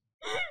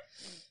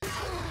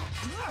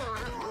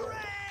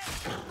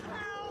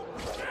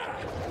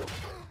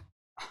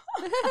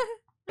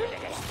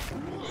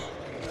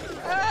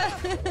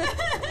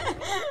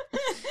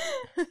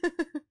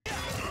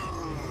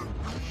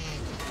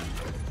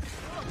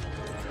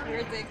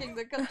 We're taking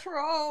the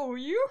control.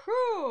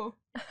 Yoo-hoo!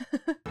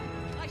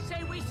 I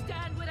say we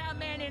stand with our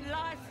men in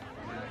life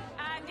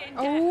and in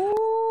death.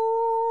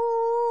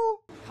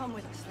 Oh! Come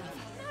with us, love.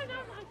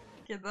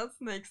 Okay,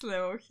 that's next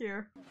level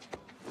here.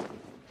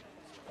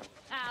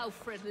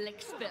 Alfred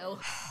Lickspill,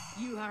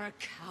 you are a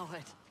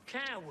coward.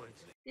 Coward.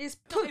 He's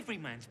Not every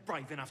man's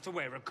brave enough to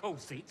wear a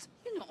coat seat.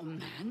 You're not a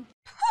man.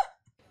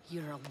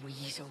 You're a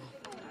weasel.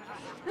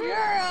 You're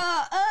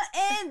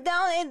and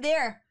down in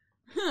there.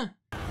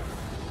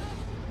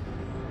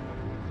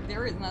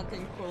 There is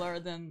nothing cooler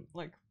than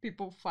like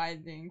people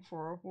fighting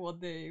for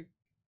what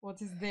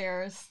is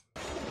theirs.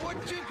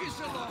 What took you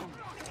so long?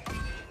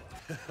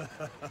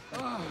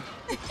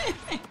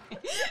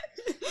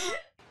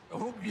 I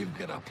hope you've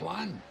got a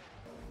plan.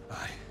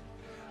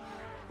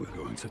 We're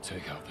going to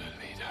take out their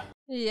leader.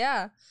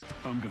 Yeah,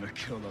 I'm gonna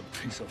kill that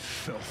piece of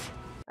filth.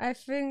 I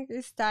think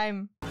it's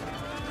time.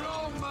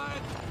 Wrong,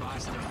 man!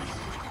 Bastard!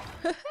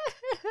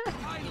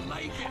 I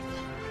like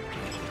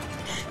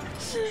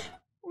it!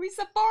 We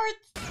support!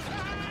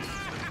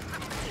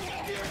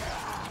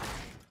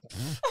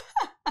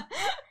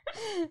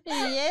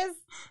 Yes!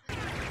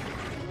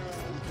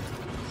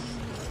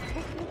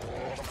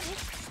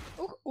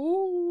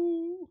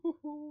 Ooh.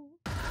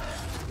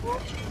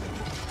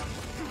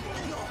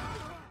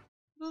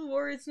 Don't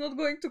worry, it's not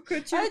going to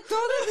cut you. I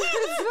thought it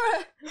was for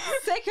a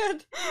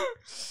second.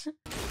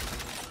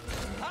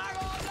 Hang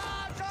on,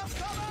 lads! I'm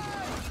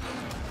coming!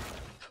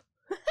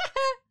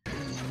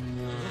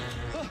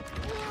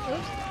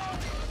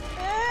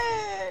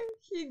 Hey,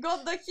 he got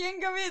the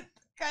hang of it,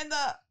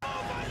 kinda.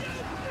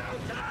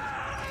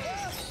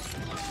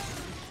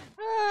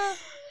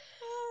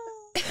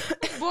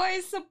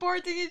 Boys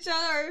supporting each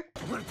other.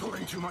 We're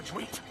pulling too much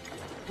weight.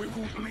 We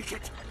won't make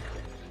it.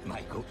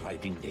 My goat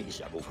riding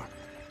days are over.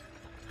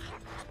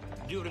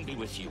 Durin be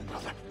with you,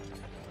 brother.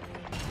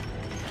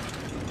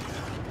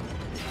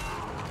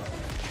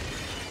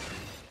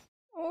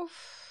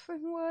 Oof,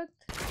 and what?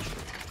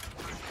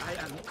 I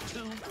am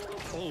too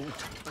old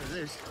for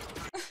this.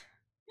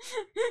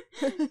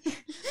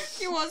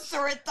 He wants to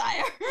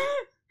retire,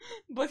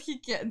 but he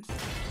can't.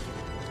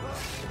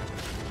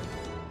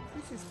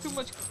 This is too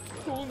much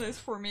coolness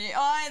for me.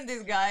 Oh, and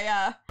this guy,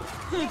 yeah.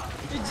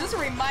 He's just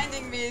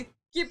reminding me,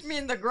 keep me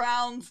in the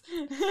ground.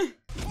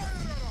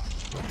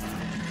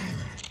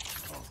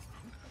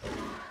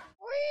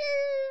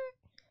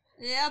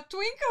 Yeah,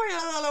 twinkle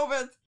a little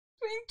bit.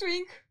 Twink,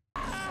 twink.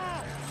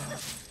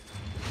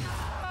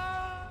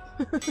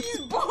 His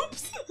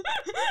boobs!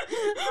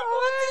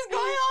 What is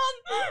going on?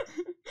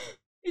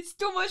 It's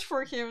too much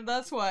for him,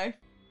 that's why.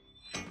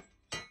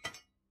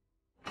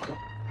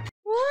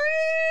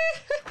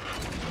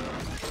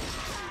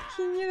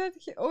 He knew that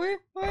he... Oi,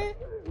 oi.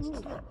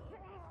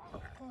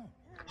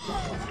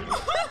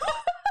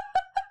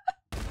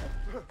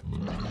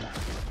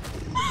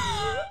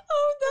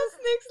 Oh, that's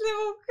next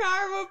level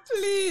karma,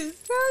 please.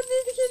 How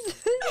did he do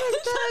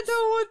that? I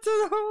don't want to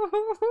know.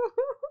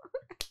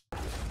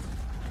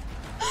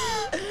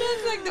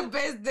 That's like the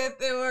best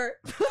death ever.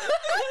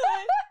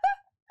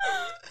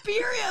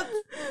 Period.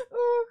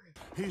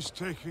 He's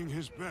taking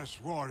his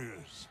best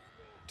warriors.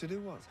 To do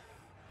what?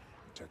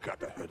 To cut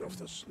the head off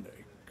the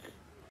snake.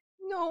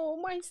 No,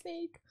 my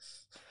snake.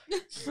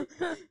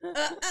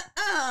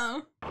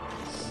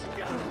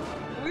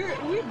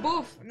 We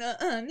both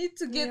need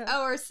to get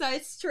our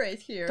sides straight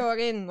here.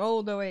 Thorin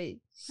all the way.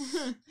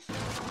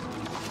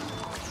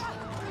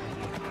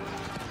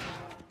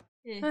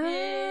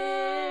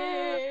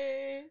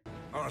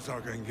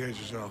 Arthur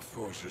engages our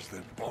forces,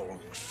 then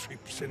Bolg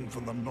sweeps in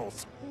from the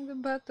north. In the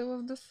battle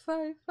of the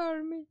 5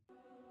 armies.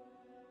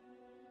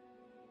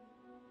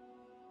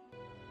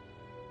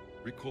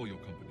 Recall your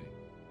company.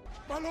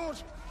 My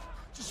lord,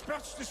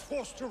 dispatch this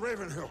force to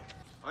Ravenhill.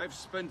 I've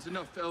spent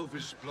enough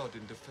elvish blood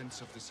in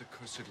defense of this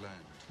accursed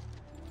land.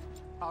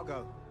 I'll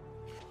go.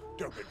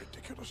 Don't be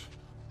ridiculous.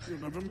 You'll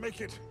never make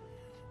it.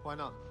 Why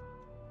not?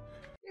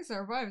 He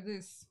survived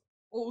this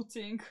whole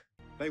thing.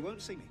 They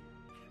won't see me.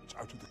 It's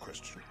out of the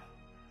question.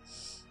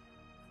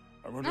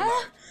 I won't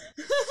allow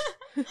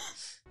it.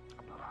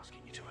 I'm not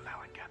asking you to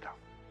allow it, Gandalf.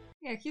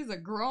 Yeah, he's a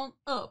grown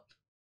up.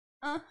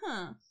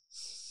 Uh-huh.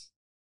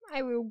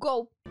 I will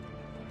go.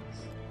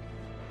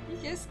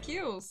 He has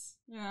skills,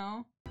 you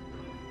know.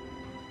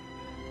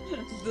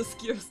 The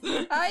skills.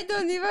 I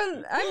don't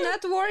even... I'm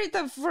not worried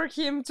for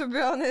him, to be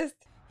honest.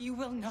 You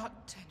will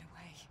not turn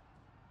away.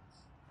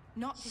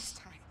 Not this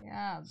time.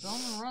 Yeah,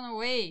 don't run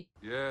away.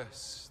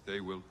 Yes,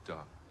 they will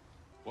die.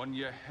 1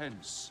 year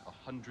hence,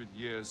 100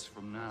 years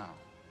from now.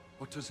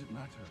 What does it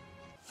matter?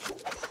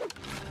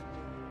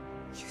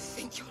 You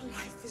think your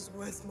life is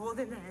worth more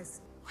than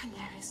theirs when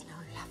there is no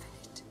love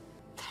in it.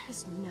 There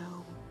is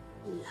no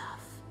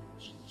love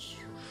in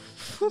you.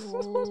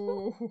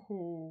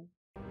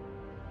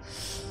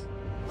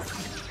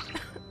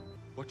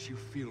 What you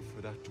feel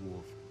for that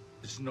dwarf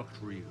is not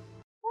real.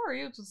 Who are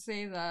you to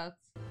say that?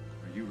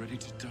 Are you ready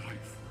to die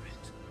for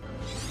it?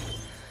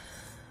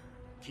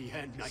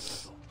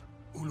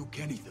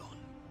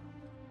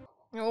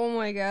 Oh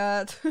my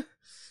god.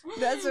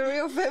 That's a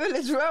real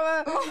family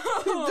drama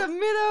in the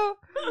middle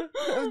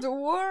of the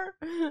war.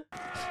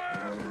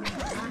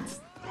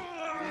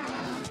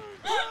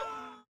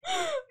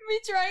 Me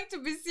trying to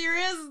be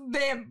serious,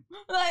 them.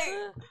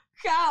 Like,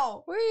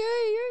 how?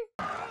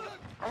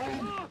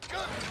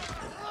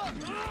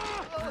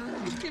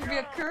 It can be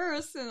a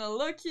curse and a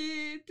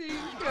lucky thing.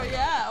 Oh,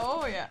 yeah,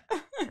 oh yeah.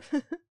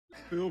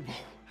 Bilbo.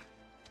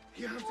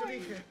 You have to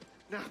leave here.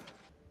 Now.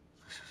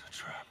 This is a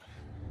trap.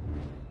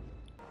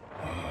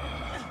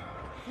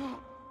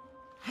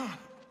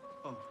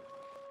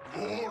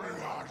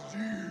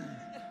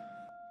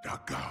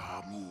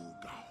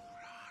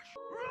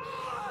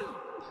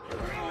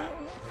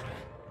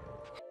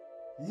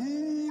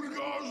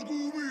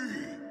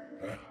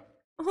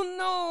 Oh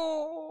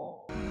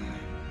no.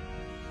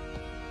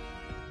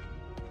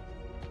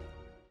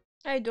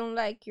 I don't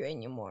like you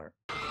anymore.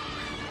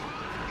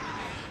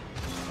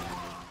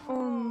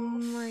 Oh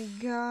my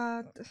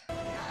god.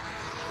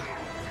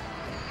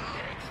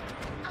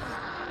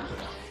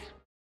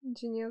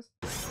 Genius.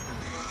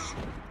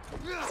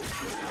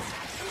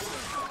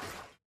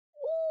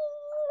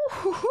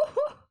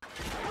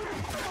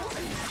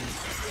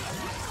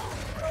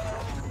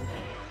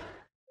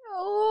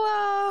 Oh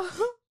wow.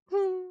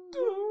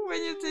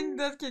 When you think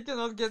that he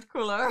cannot get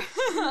cooler.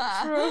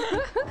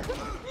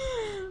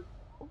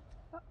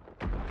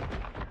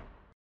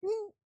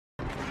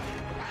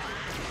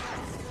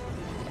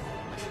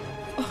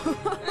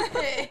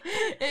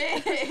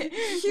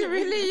 He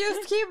really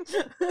used him.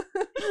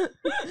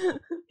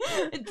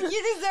 He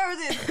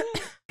deserved it.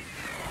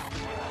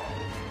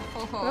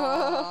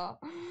 Oh,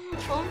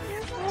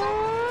 he's so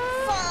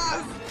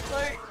fast.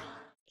 Like,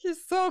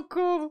 he's so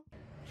cool.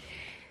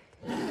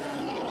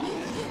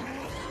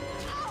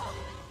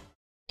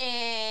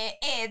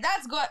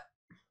 That's good.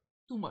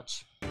 Too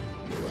much.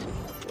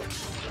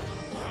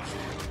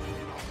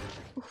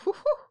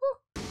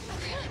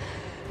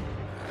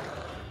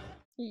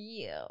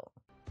 Yeah.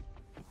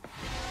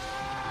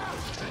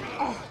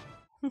 Oh.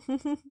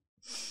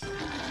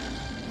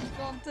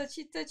 Don't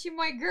touchy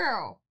my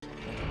girl.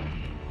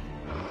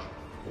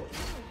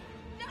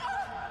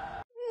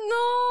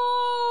 No!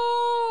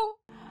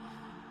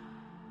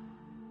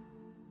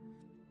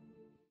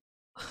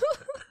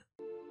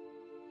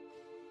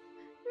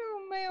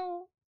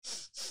 Meu.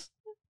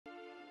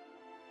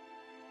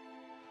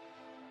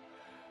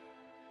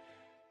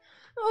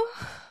 Oh.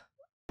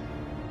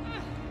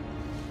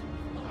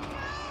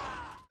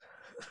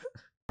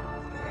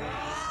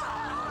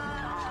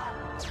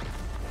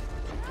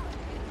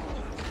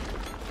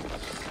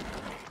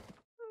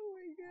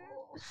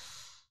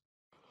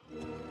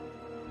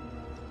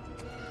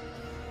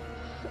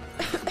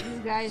 This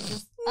guy is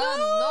just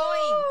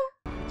annoying.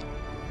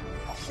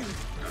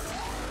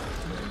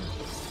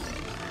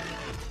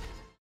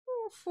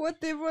 Oof,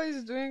 what everyone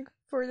is doing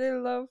for their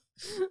love.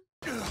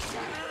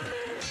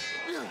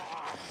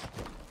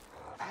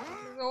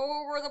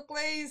 All over the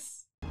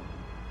place.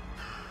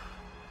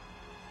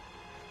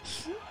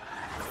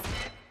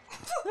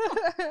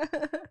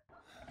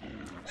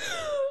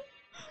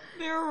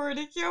 They're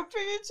already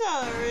helping each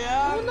other,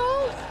 yeah? Oh no!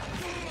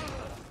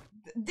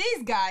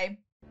 This guy.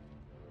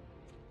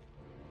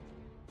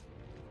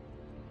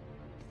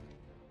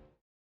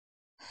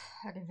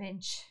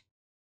 Revenge.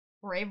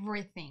 For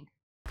everything.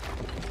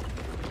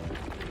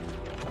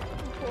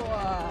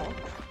 Wow.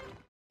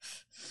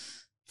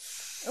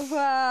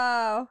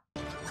 Wow.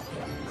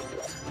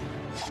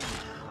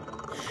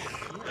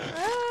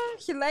 Ah,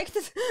 he liked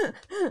it.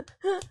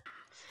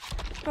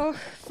 Oh,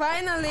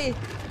 finally.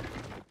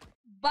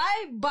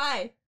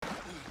 Bye-bye.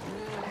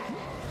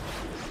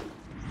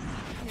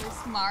 You're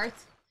smart.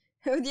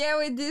 Yeah,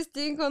 with this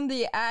thing on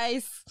the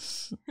eyes.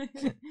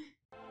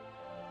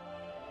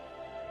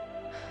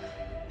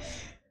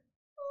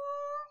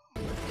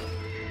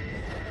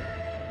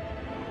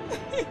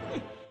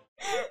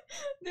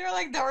 They're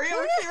like the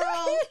real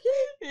heroes.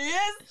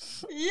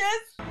 Yes,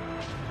 yes.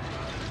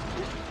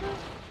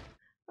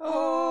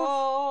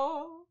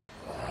 Oh.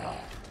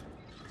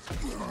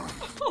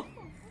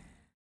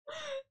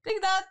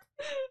 Take that.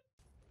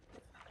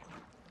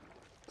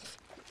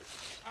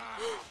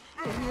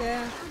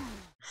 Yeah.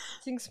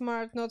 Think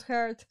smart, not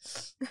hard.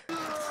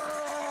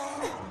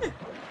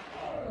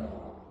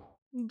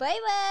 Bye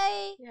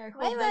bye. Yeah, I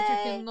hope Bye that bye.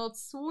 you cannot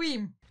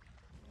swim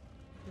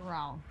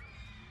around.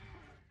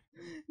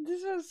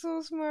 This was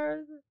so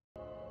smart.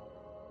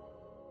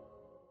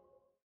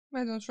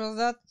 I don't trust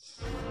that.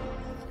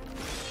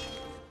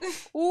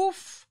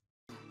 Oof.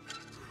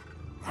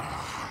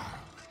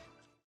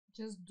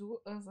 Just do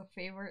us a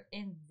favor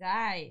and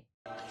die.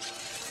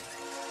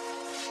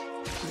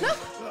 No!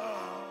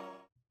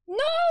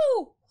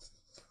 No!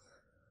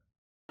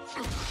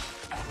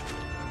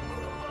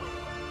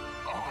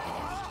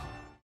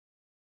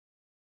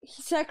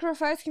 He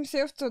sacrificed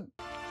himself to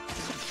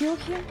kill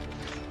him?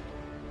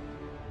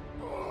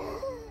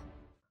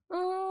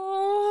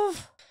 Oh!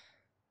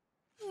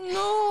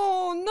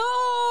 No!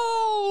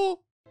 No!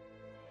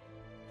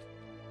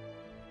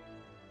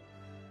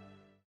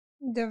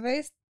 The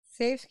vest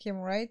saves him,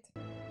 right?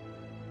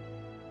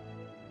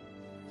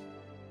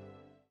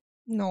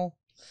 No.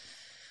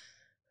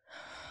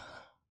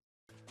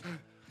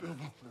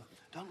 Bilbo,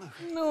 don't move.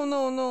 No,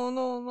 no, no,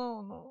 no,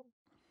 no, no.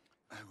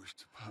 I wish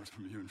to part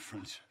from you in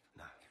friendship.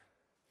 No,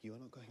 you are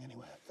not going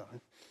anywhere,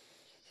 Thorin.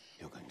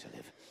 You're going to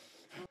live.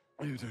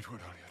 You did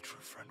what only a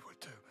true friend would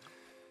do.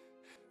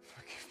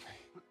 Forgive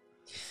me.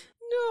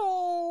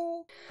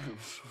 No. I'm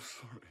so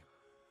sorry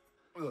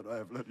that I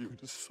have led you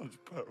into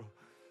such peril.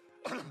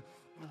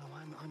 No,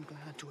 I'm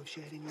glad to have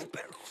shared in your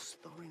perils,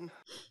 Thorin.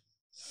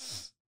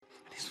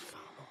 It is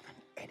far more than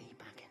any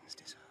Baggins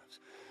deserves.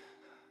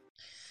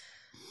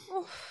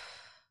 Oh.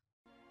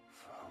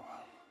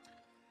 Farewell,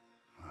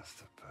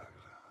 Master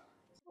Burglar.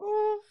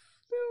 Oh,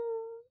 no.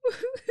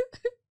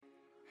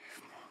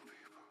 If more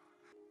people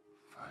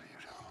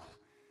valued home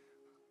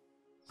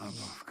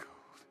above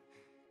gold,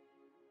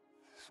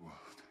 this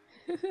world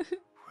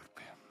would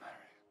be a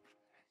merry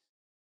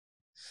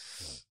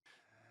place.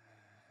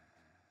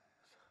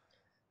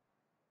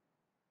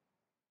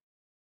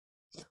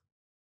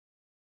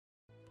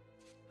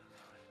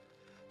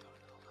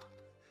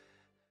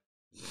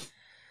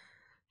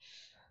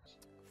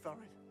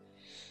 Thorin.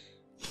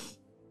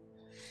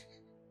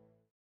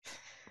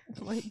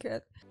 Oh my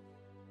god.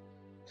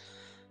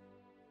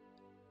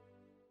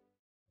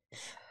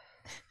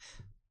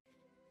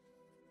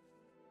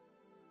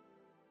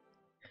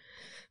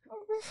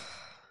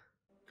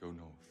 Go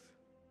north.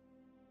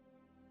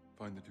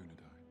 Find the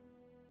Dunedain.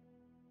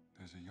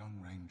 There's a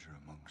young ranger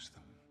amongst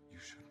them. You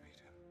should meet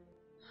him.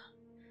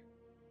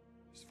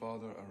 His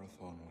father,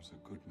 Arathon, was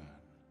a good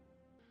man.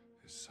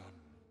 His son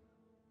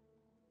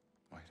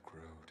might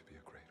grow to be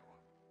a great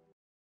one.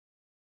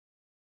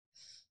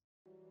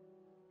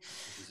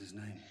 What is his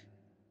name?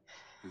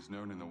 He's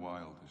known in the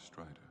wild as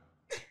Strider.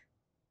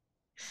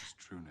 His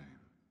true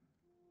name,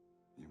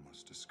 you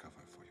must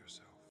discover for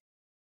yourself.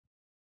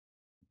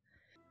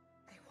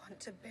 They want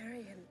to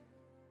bury him.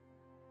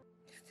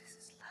 If this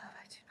is love,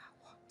 I do not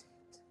want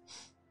it.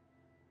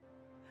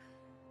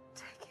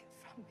 Take it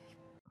from me.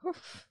 Why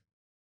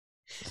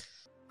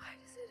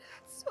does it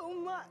hurt so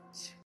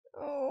much?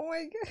 Oh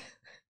my god.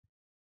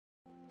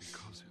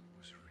 Because it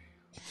was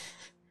real.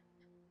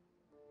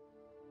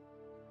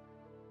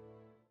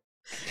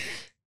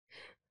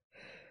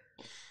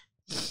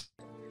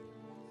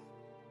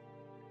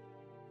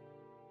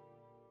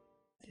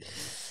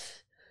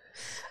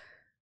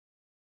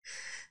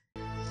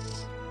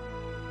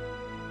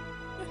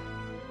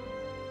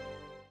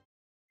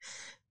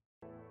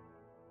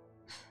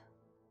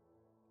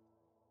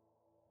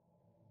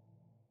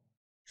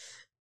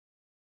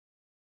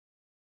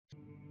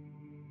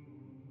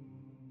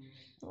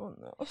 Oh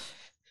no.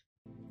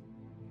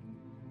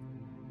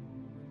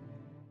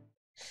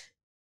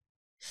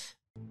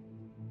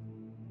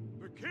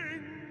 The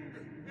king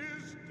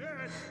is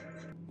dead.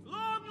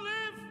 Long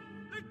live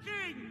the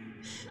king!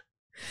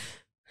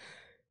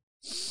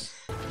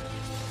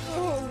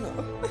 Oh no.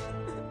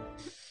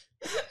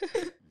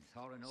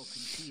 Thorin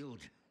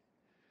Oakenshield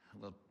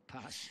will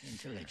pass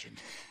into legend.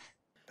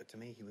 But to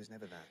me, he was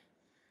never that.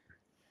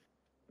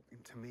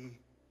 And to me,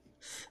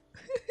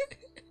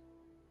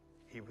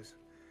 he was...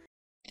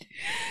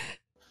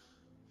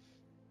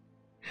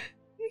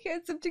 He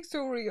had something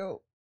so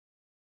real.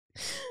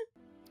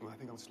 Well, I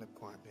think I'll slip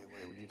quietly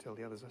away. Will you tell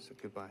the others I said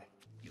goodbye?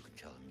 You can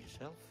tell them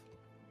yourself.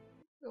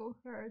 So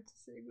hard to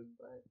say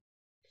goodbye.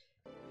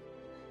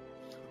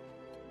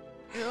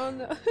 Oh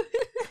no.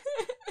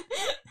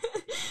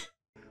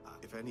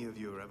 If any of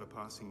you are ever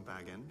passing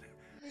Bag End,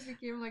 He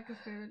became like a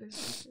favorite.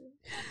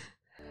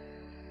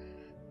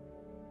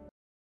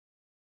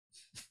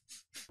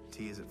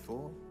 tea is at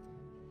 4.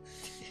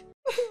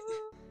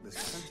 There's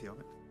plenty of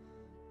it.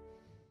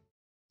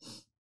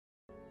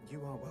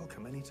 You are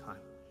welcome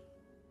anytime.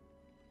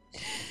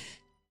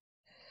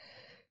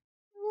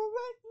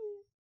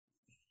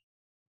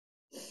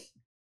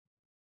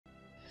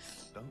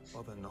 Don't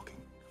bother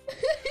knocking.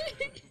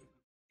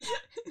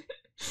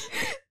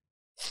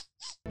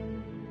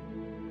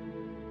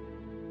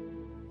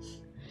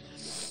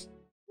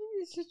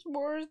 It's just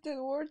worse than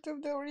Lord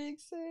of the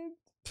Rings said.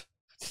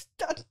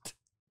 That.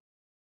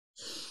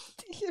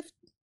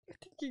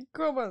 Thinking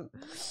common.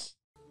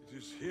 It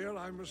is here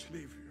I must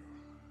leave you.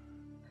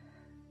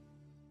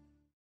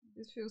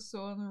 This feels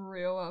so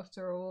unreal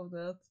after all of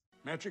that.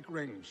 Magic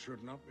rings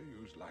should not be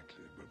used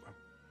lightly, Bubba.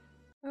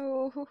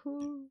 Oh.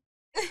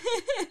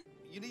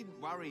 You needn't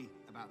worry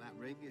about that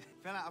ring. It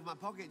fell out of my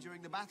pocket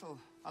during the battle.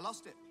 I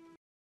lost it.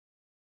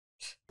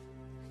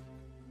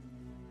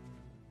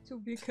 To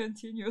be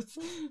continued.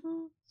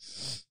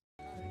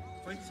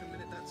 Wait a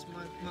minute, that's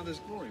my mother's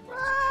glory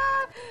box.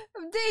 Ah,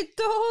 they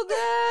told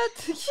that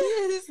he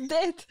is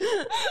dead.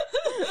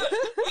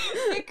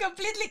 They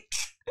completely.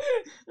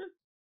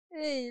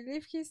 Hey,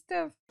 leave his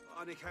stuff.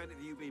 On account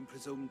of you being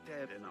presumed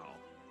dead and all.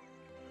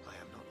 I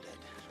am not dead.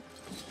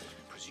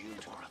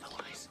 Presumed or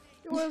otherwise.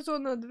 He was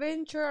on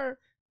adventure.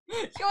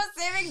 He was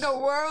saving the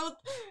world,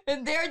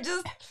 and they're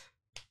just.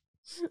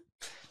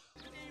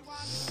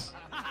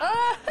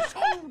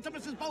 Sold to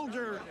Mrs.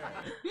 Bulger!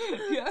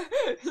 Yeah.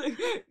 Like,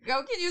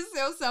 how can you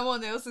sell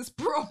someone else's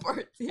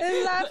property?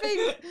 And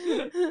laughing.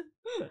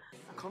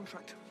 A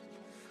contract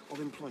of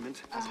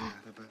employment as a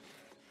matter, but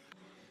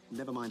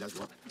never mind as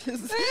what.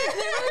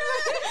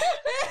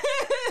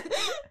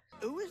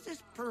 Who is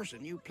this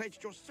person you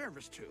pledged your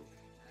service to?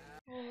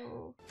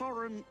 Oh.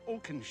 Thorin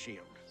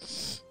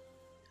Oakenshield.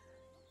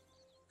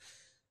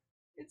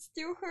 It's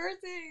still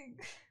hurting.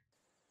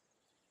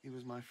 He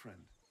was my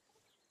friend.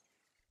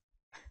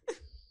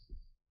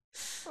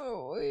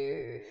 Oh.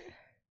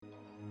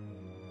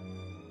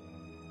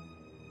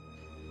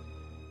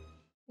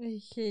 I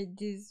hate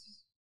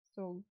this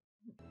song.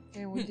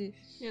 Yeah,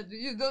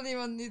 you don't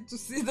even need to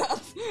see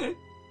that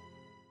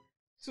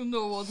to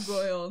know what's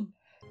going on.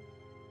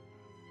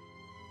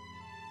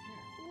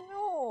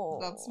 No.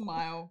 That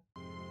smile.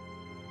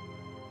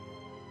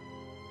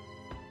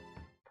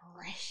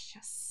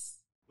 Precious.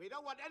 We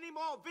don't want any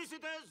more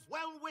visitors,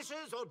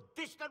 well-wishers, or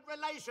distant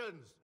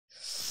relations.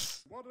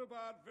 What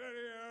about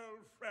very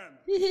old friends?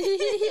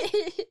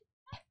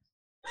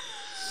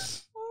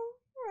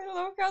 I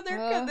love how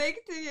they're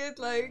connecting it,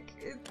 like,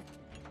 it,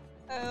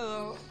 I don't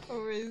know,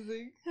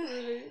 amazing,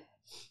 really.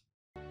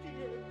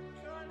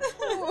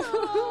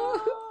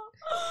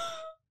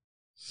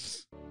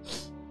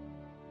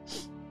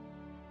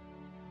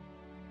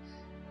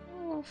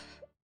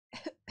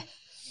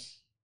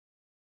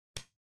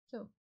 So,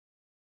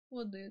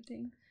 what do you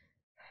think?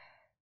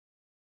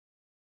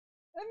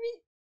 I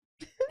mean,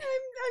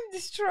 I'm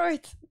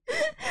destroyed.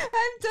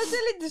 I'm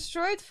totally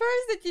destroyed.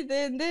 First that it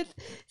ended.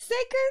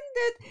 Second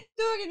that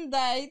Thorin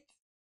died.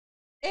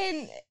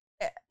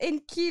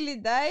 And Killy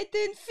died.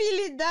 And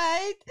Philly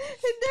died.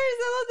 And there's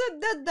a lot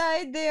of that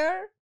died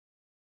there.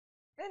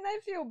 And I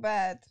feel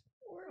bad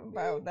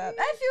about that.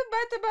 I feel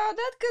bad about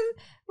that because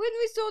when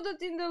we saw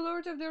that in the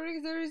Lord of the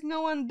Rings there is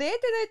no one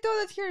dead, and I thought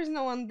that here is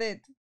no one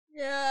dead.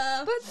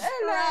 Yeah, but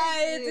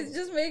right. It's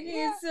just making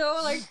it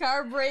so like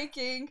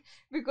heartbreaking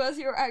because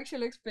you're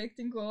actually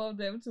expecting all of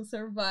them to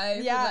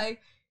survive. Yeah.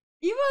 Like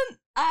even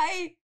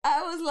I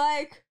was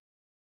like,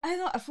 I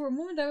don't. For a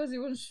moment, I was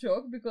even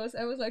shocked because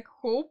I was like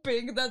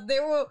hoping that they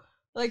will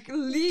like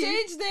leave.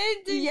 Change the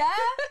ending. Yeah.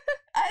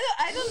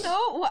 I don't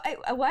know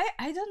why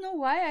I don't know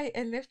why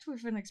I left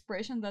with an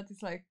expression that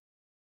is like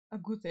a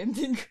good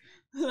ending.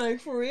 Like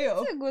for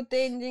real. It's a good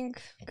ending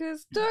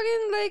because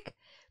Thorin like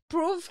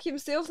proved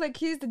himself like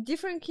he's the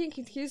different king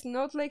and he's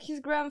not like his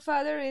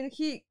grandfather, and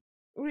he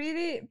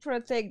really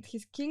protect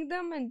his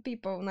kingdom and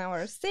people now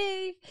are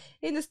safe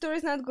and the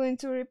story's not going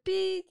to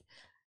repeat.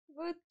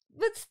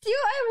 But still,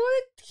 I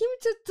wanted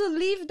him to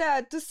leave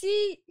that, to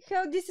see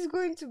how this is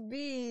going to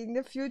be in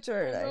the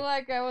future. I feel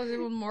like I was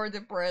even more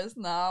depressed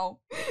now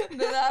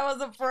than I was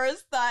the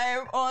first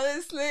time,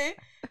 honestly.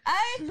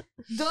 I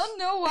don't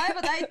know why,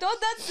 but I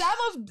thought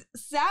that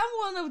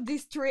someone of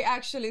these three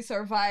actually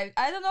survived.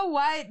 I don't know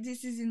why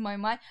this is in my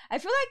mind. I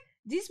feel like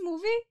this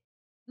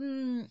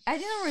movie, I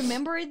didn't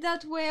remember it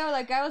that well.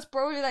 Like, I was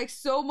probably like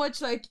so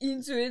much like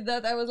into it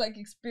that I was like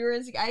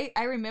experiencing.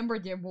 I remember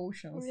the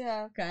emotions.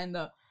 Yeah.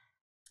 Kinda.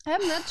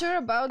 I'm not sure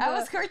about that. I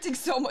was hurting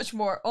so much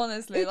more,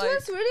 honestly. It like,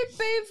 was really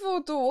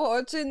painful to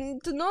watch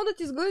and to know that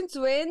it's going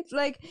to end.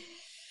 Like,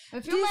 I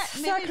feel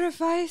this like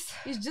sacrifice.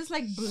 It's just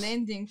like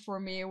blending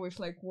for me with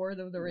like Word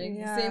of the Rings.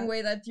 Yeah. The same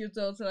way that you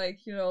thought,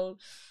 like, you know.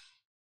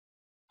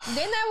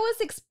 Then I was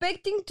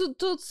expecting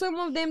to some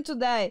of them to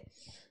die.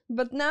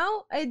 But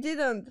now I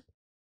didn't.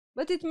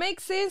 But it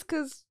makes sense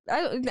because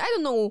I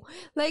don't know.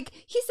 Like,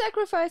 he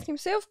sacrificed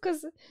himself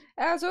because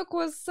Azog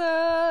was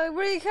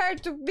really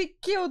hard to be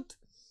killed.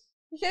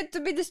 He had to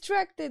be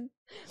distracted.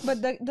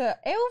 But the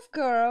elf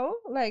girl,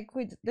 like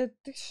with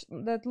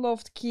that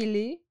loved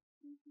Killy,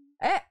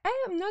 I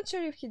am not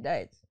sure if he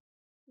died.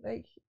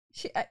 Like,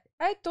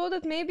 I thought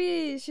that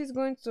maybe she's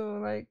going to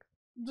like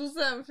do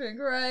something,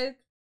 right?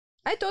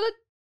 I thought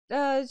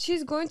that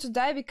she's going to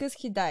die because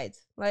he died.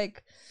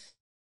 Like,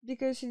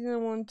 because she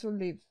didn't want to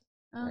live.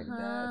 Like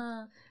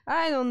that.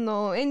 I don't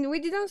know. And we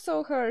didn't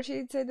saw her.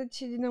 She said that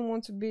she didn't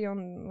want to be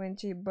on when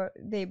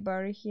they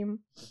bury him.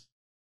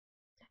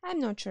 I'm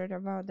not sure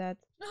about that.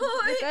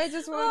 But I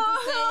just want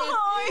to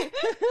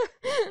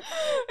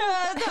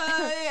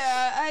say it.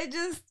 Yeah, I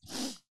just...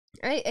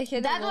 I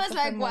had that was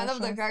like one of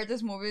the emotions.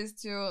 hardest movies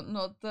to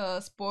not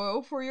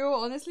spoil for you,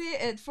 honestly.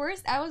 At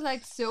first, I was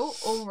like so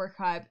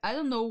overhyped. I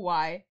don't know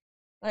why.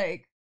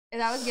 Like,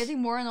 and I was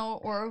getting more and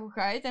more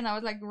overhyped, and I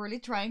was like really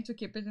trying to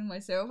keep it in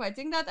myself. I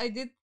think that I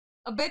did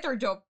a better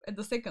job at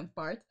the second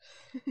part.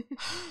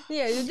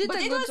 Yeah, you did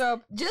a good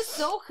job. Just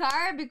so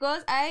hard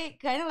because I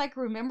kind of like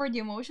remember the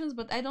emotions,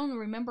 but I don't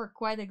remember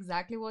quite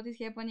exactly what is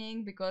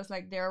happening because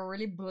like they're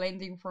really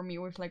blending for me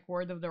with like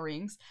Word of the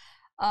Rings.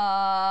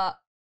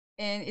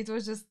 And it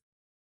was just...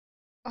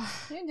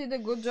 You did a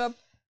good job.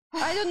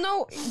 I don't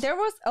know. There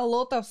was a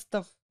lot of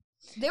stuff.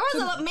 There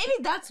was a lot. Maybe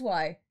that's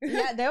why.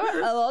 Yeah, there were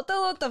a lot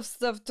of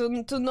stuff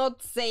to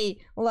not say.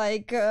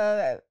 Like,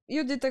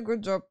 you did a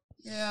good job.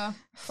 Yeah.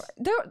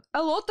 There were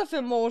a lot of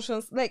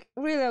emotions. Like,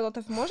 really a lot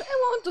of emotions. I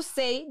want to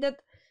say that,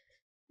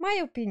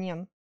 my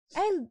opinion,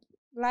 I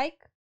like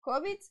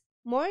Hobbit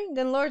more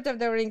than Lord of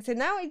the Rings. And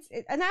now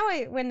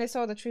when I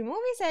saw the three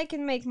movies, I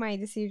can make my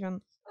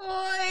decision. Oi!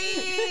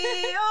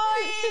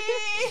 Oi!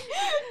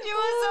 She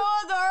was so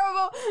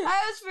adorable.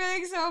 I was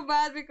feeling so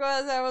bad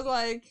because I was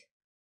like,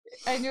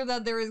 I knew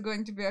that there is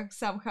going to be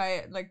some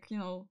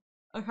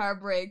a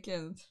heartbreak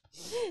and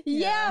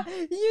yeah.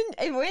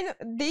 And when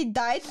they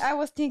died, I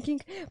was thinking,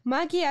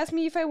 Maggie asked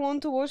me if I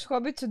want to watch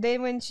Hobbit today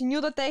when she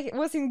knew that I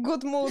was in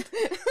good mood.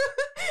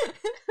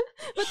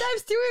 But I'm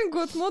still in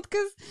good mood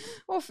because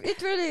of it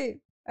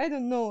really. I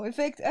don't know.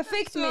 Affect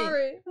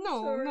me.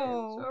 No.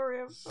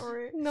 I'm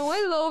sorry. No,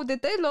 I loved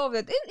it. It was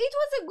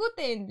a good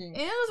ending.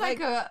 It was like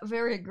a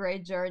very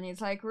great journey.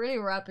 It's like really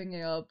wrapping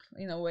it up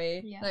in a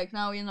way. Yeah. Like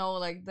now you know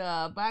like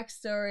the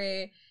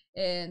backstory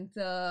and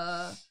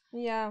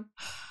yeah.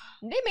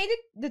 They made it.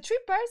 The three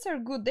parts are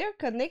good. They're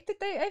connected.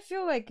 I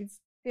feel like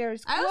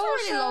there's closure. I also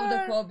really love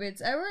the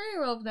Hobbits. I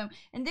really love them.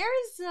 And there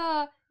is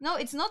no,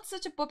 it's not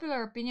such a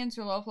popular opinion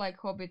to love like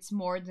Hobbits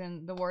more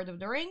than the Lord of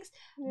the Rings.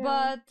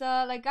 Yeah.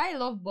 But like I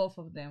love both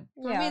of them.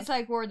 For me it's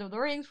like Lord of the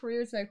Rings, for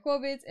you it's like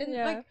Hobbits, and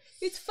like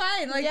it's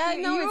fine. Like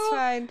it's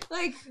fine.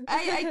 Like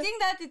I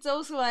think that it's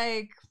also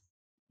like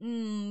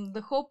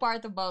the whole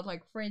part about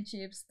like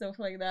friendship, stuff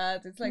like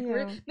that. It's like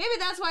maybe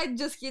that's why it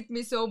just hit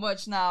me so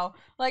much now.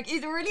 Like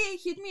it really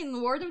hit me in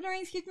Lord of the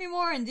Rings, hit me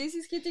more, and this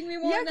is hitting me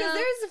more. Yeah, because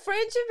there's a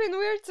friendship and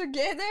we're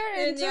together,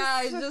 and it's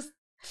just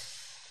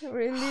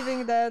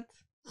reliving that.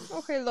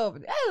 Oh, I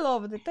loved it.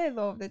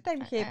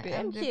 I'm happy.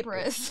 I'm happy.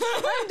 depressed.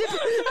 I'm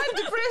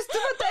depressed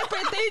too, but I'm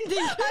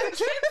pretending. I'm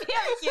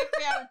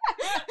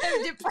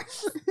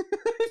depressed.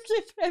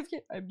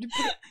 I'm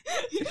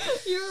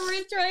depressed. You were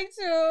really trying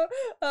to,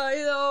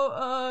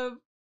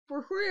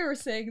 for who you were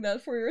saying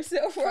that for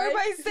yourself, right? For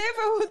myself,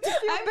 I want to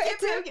feel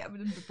better. I'm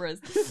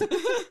depressed.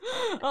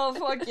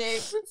 Oh, okay.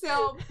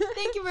 So,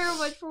 thank you very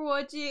much for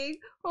watching.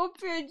 Hope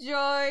you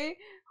enjoy.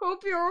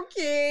 Hope you're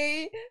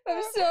okay.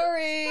 I'm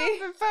sorry.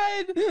 I'm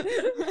fine.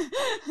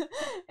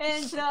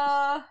 And,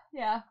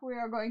 we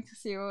are going to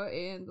see you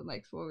in the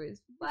next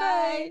movies.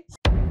 Bye.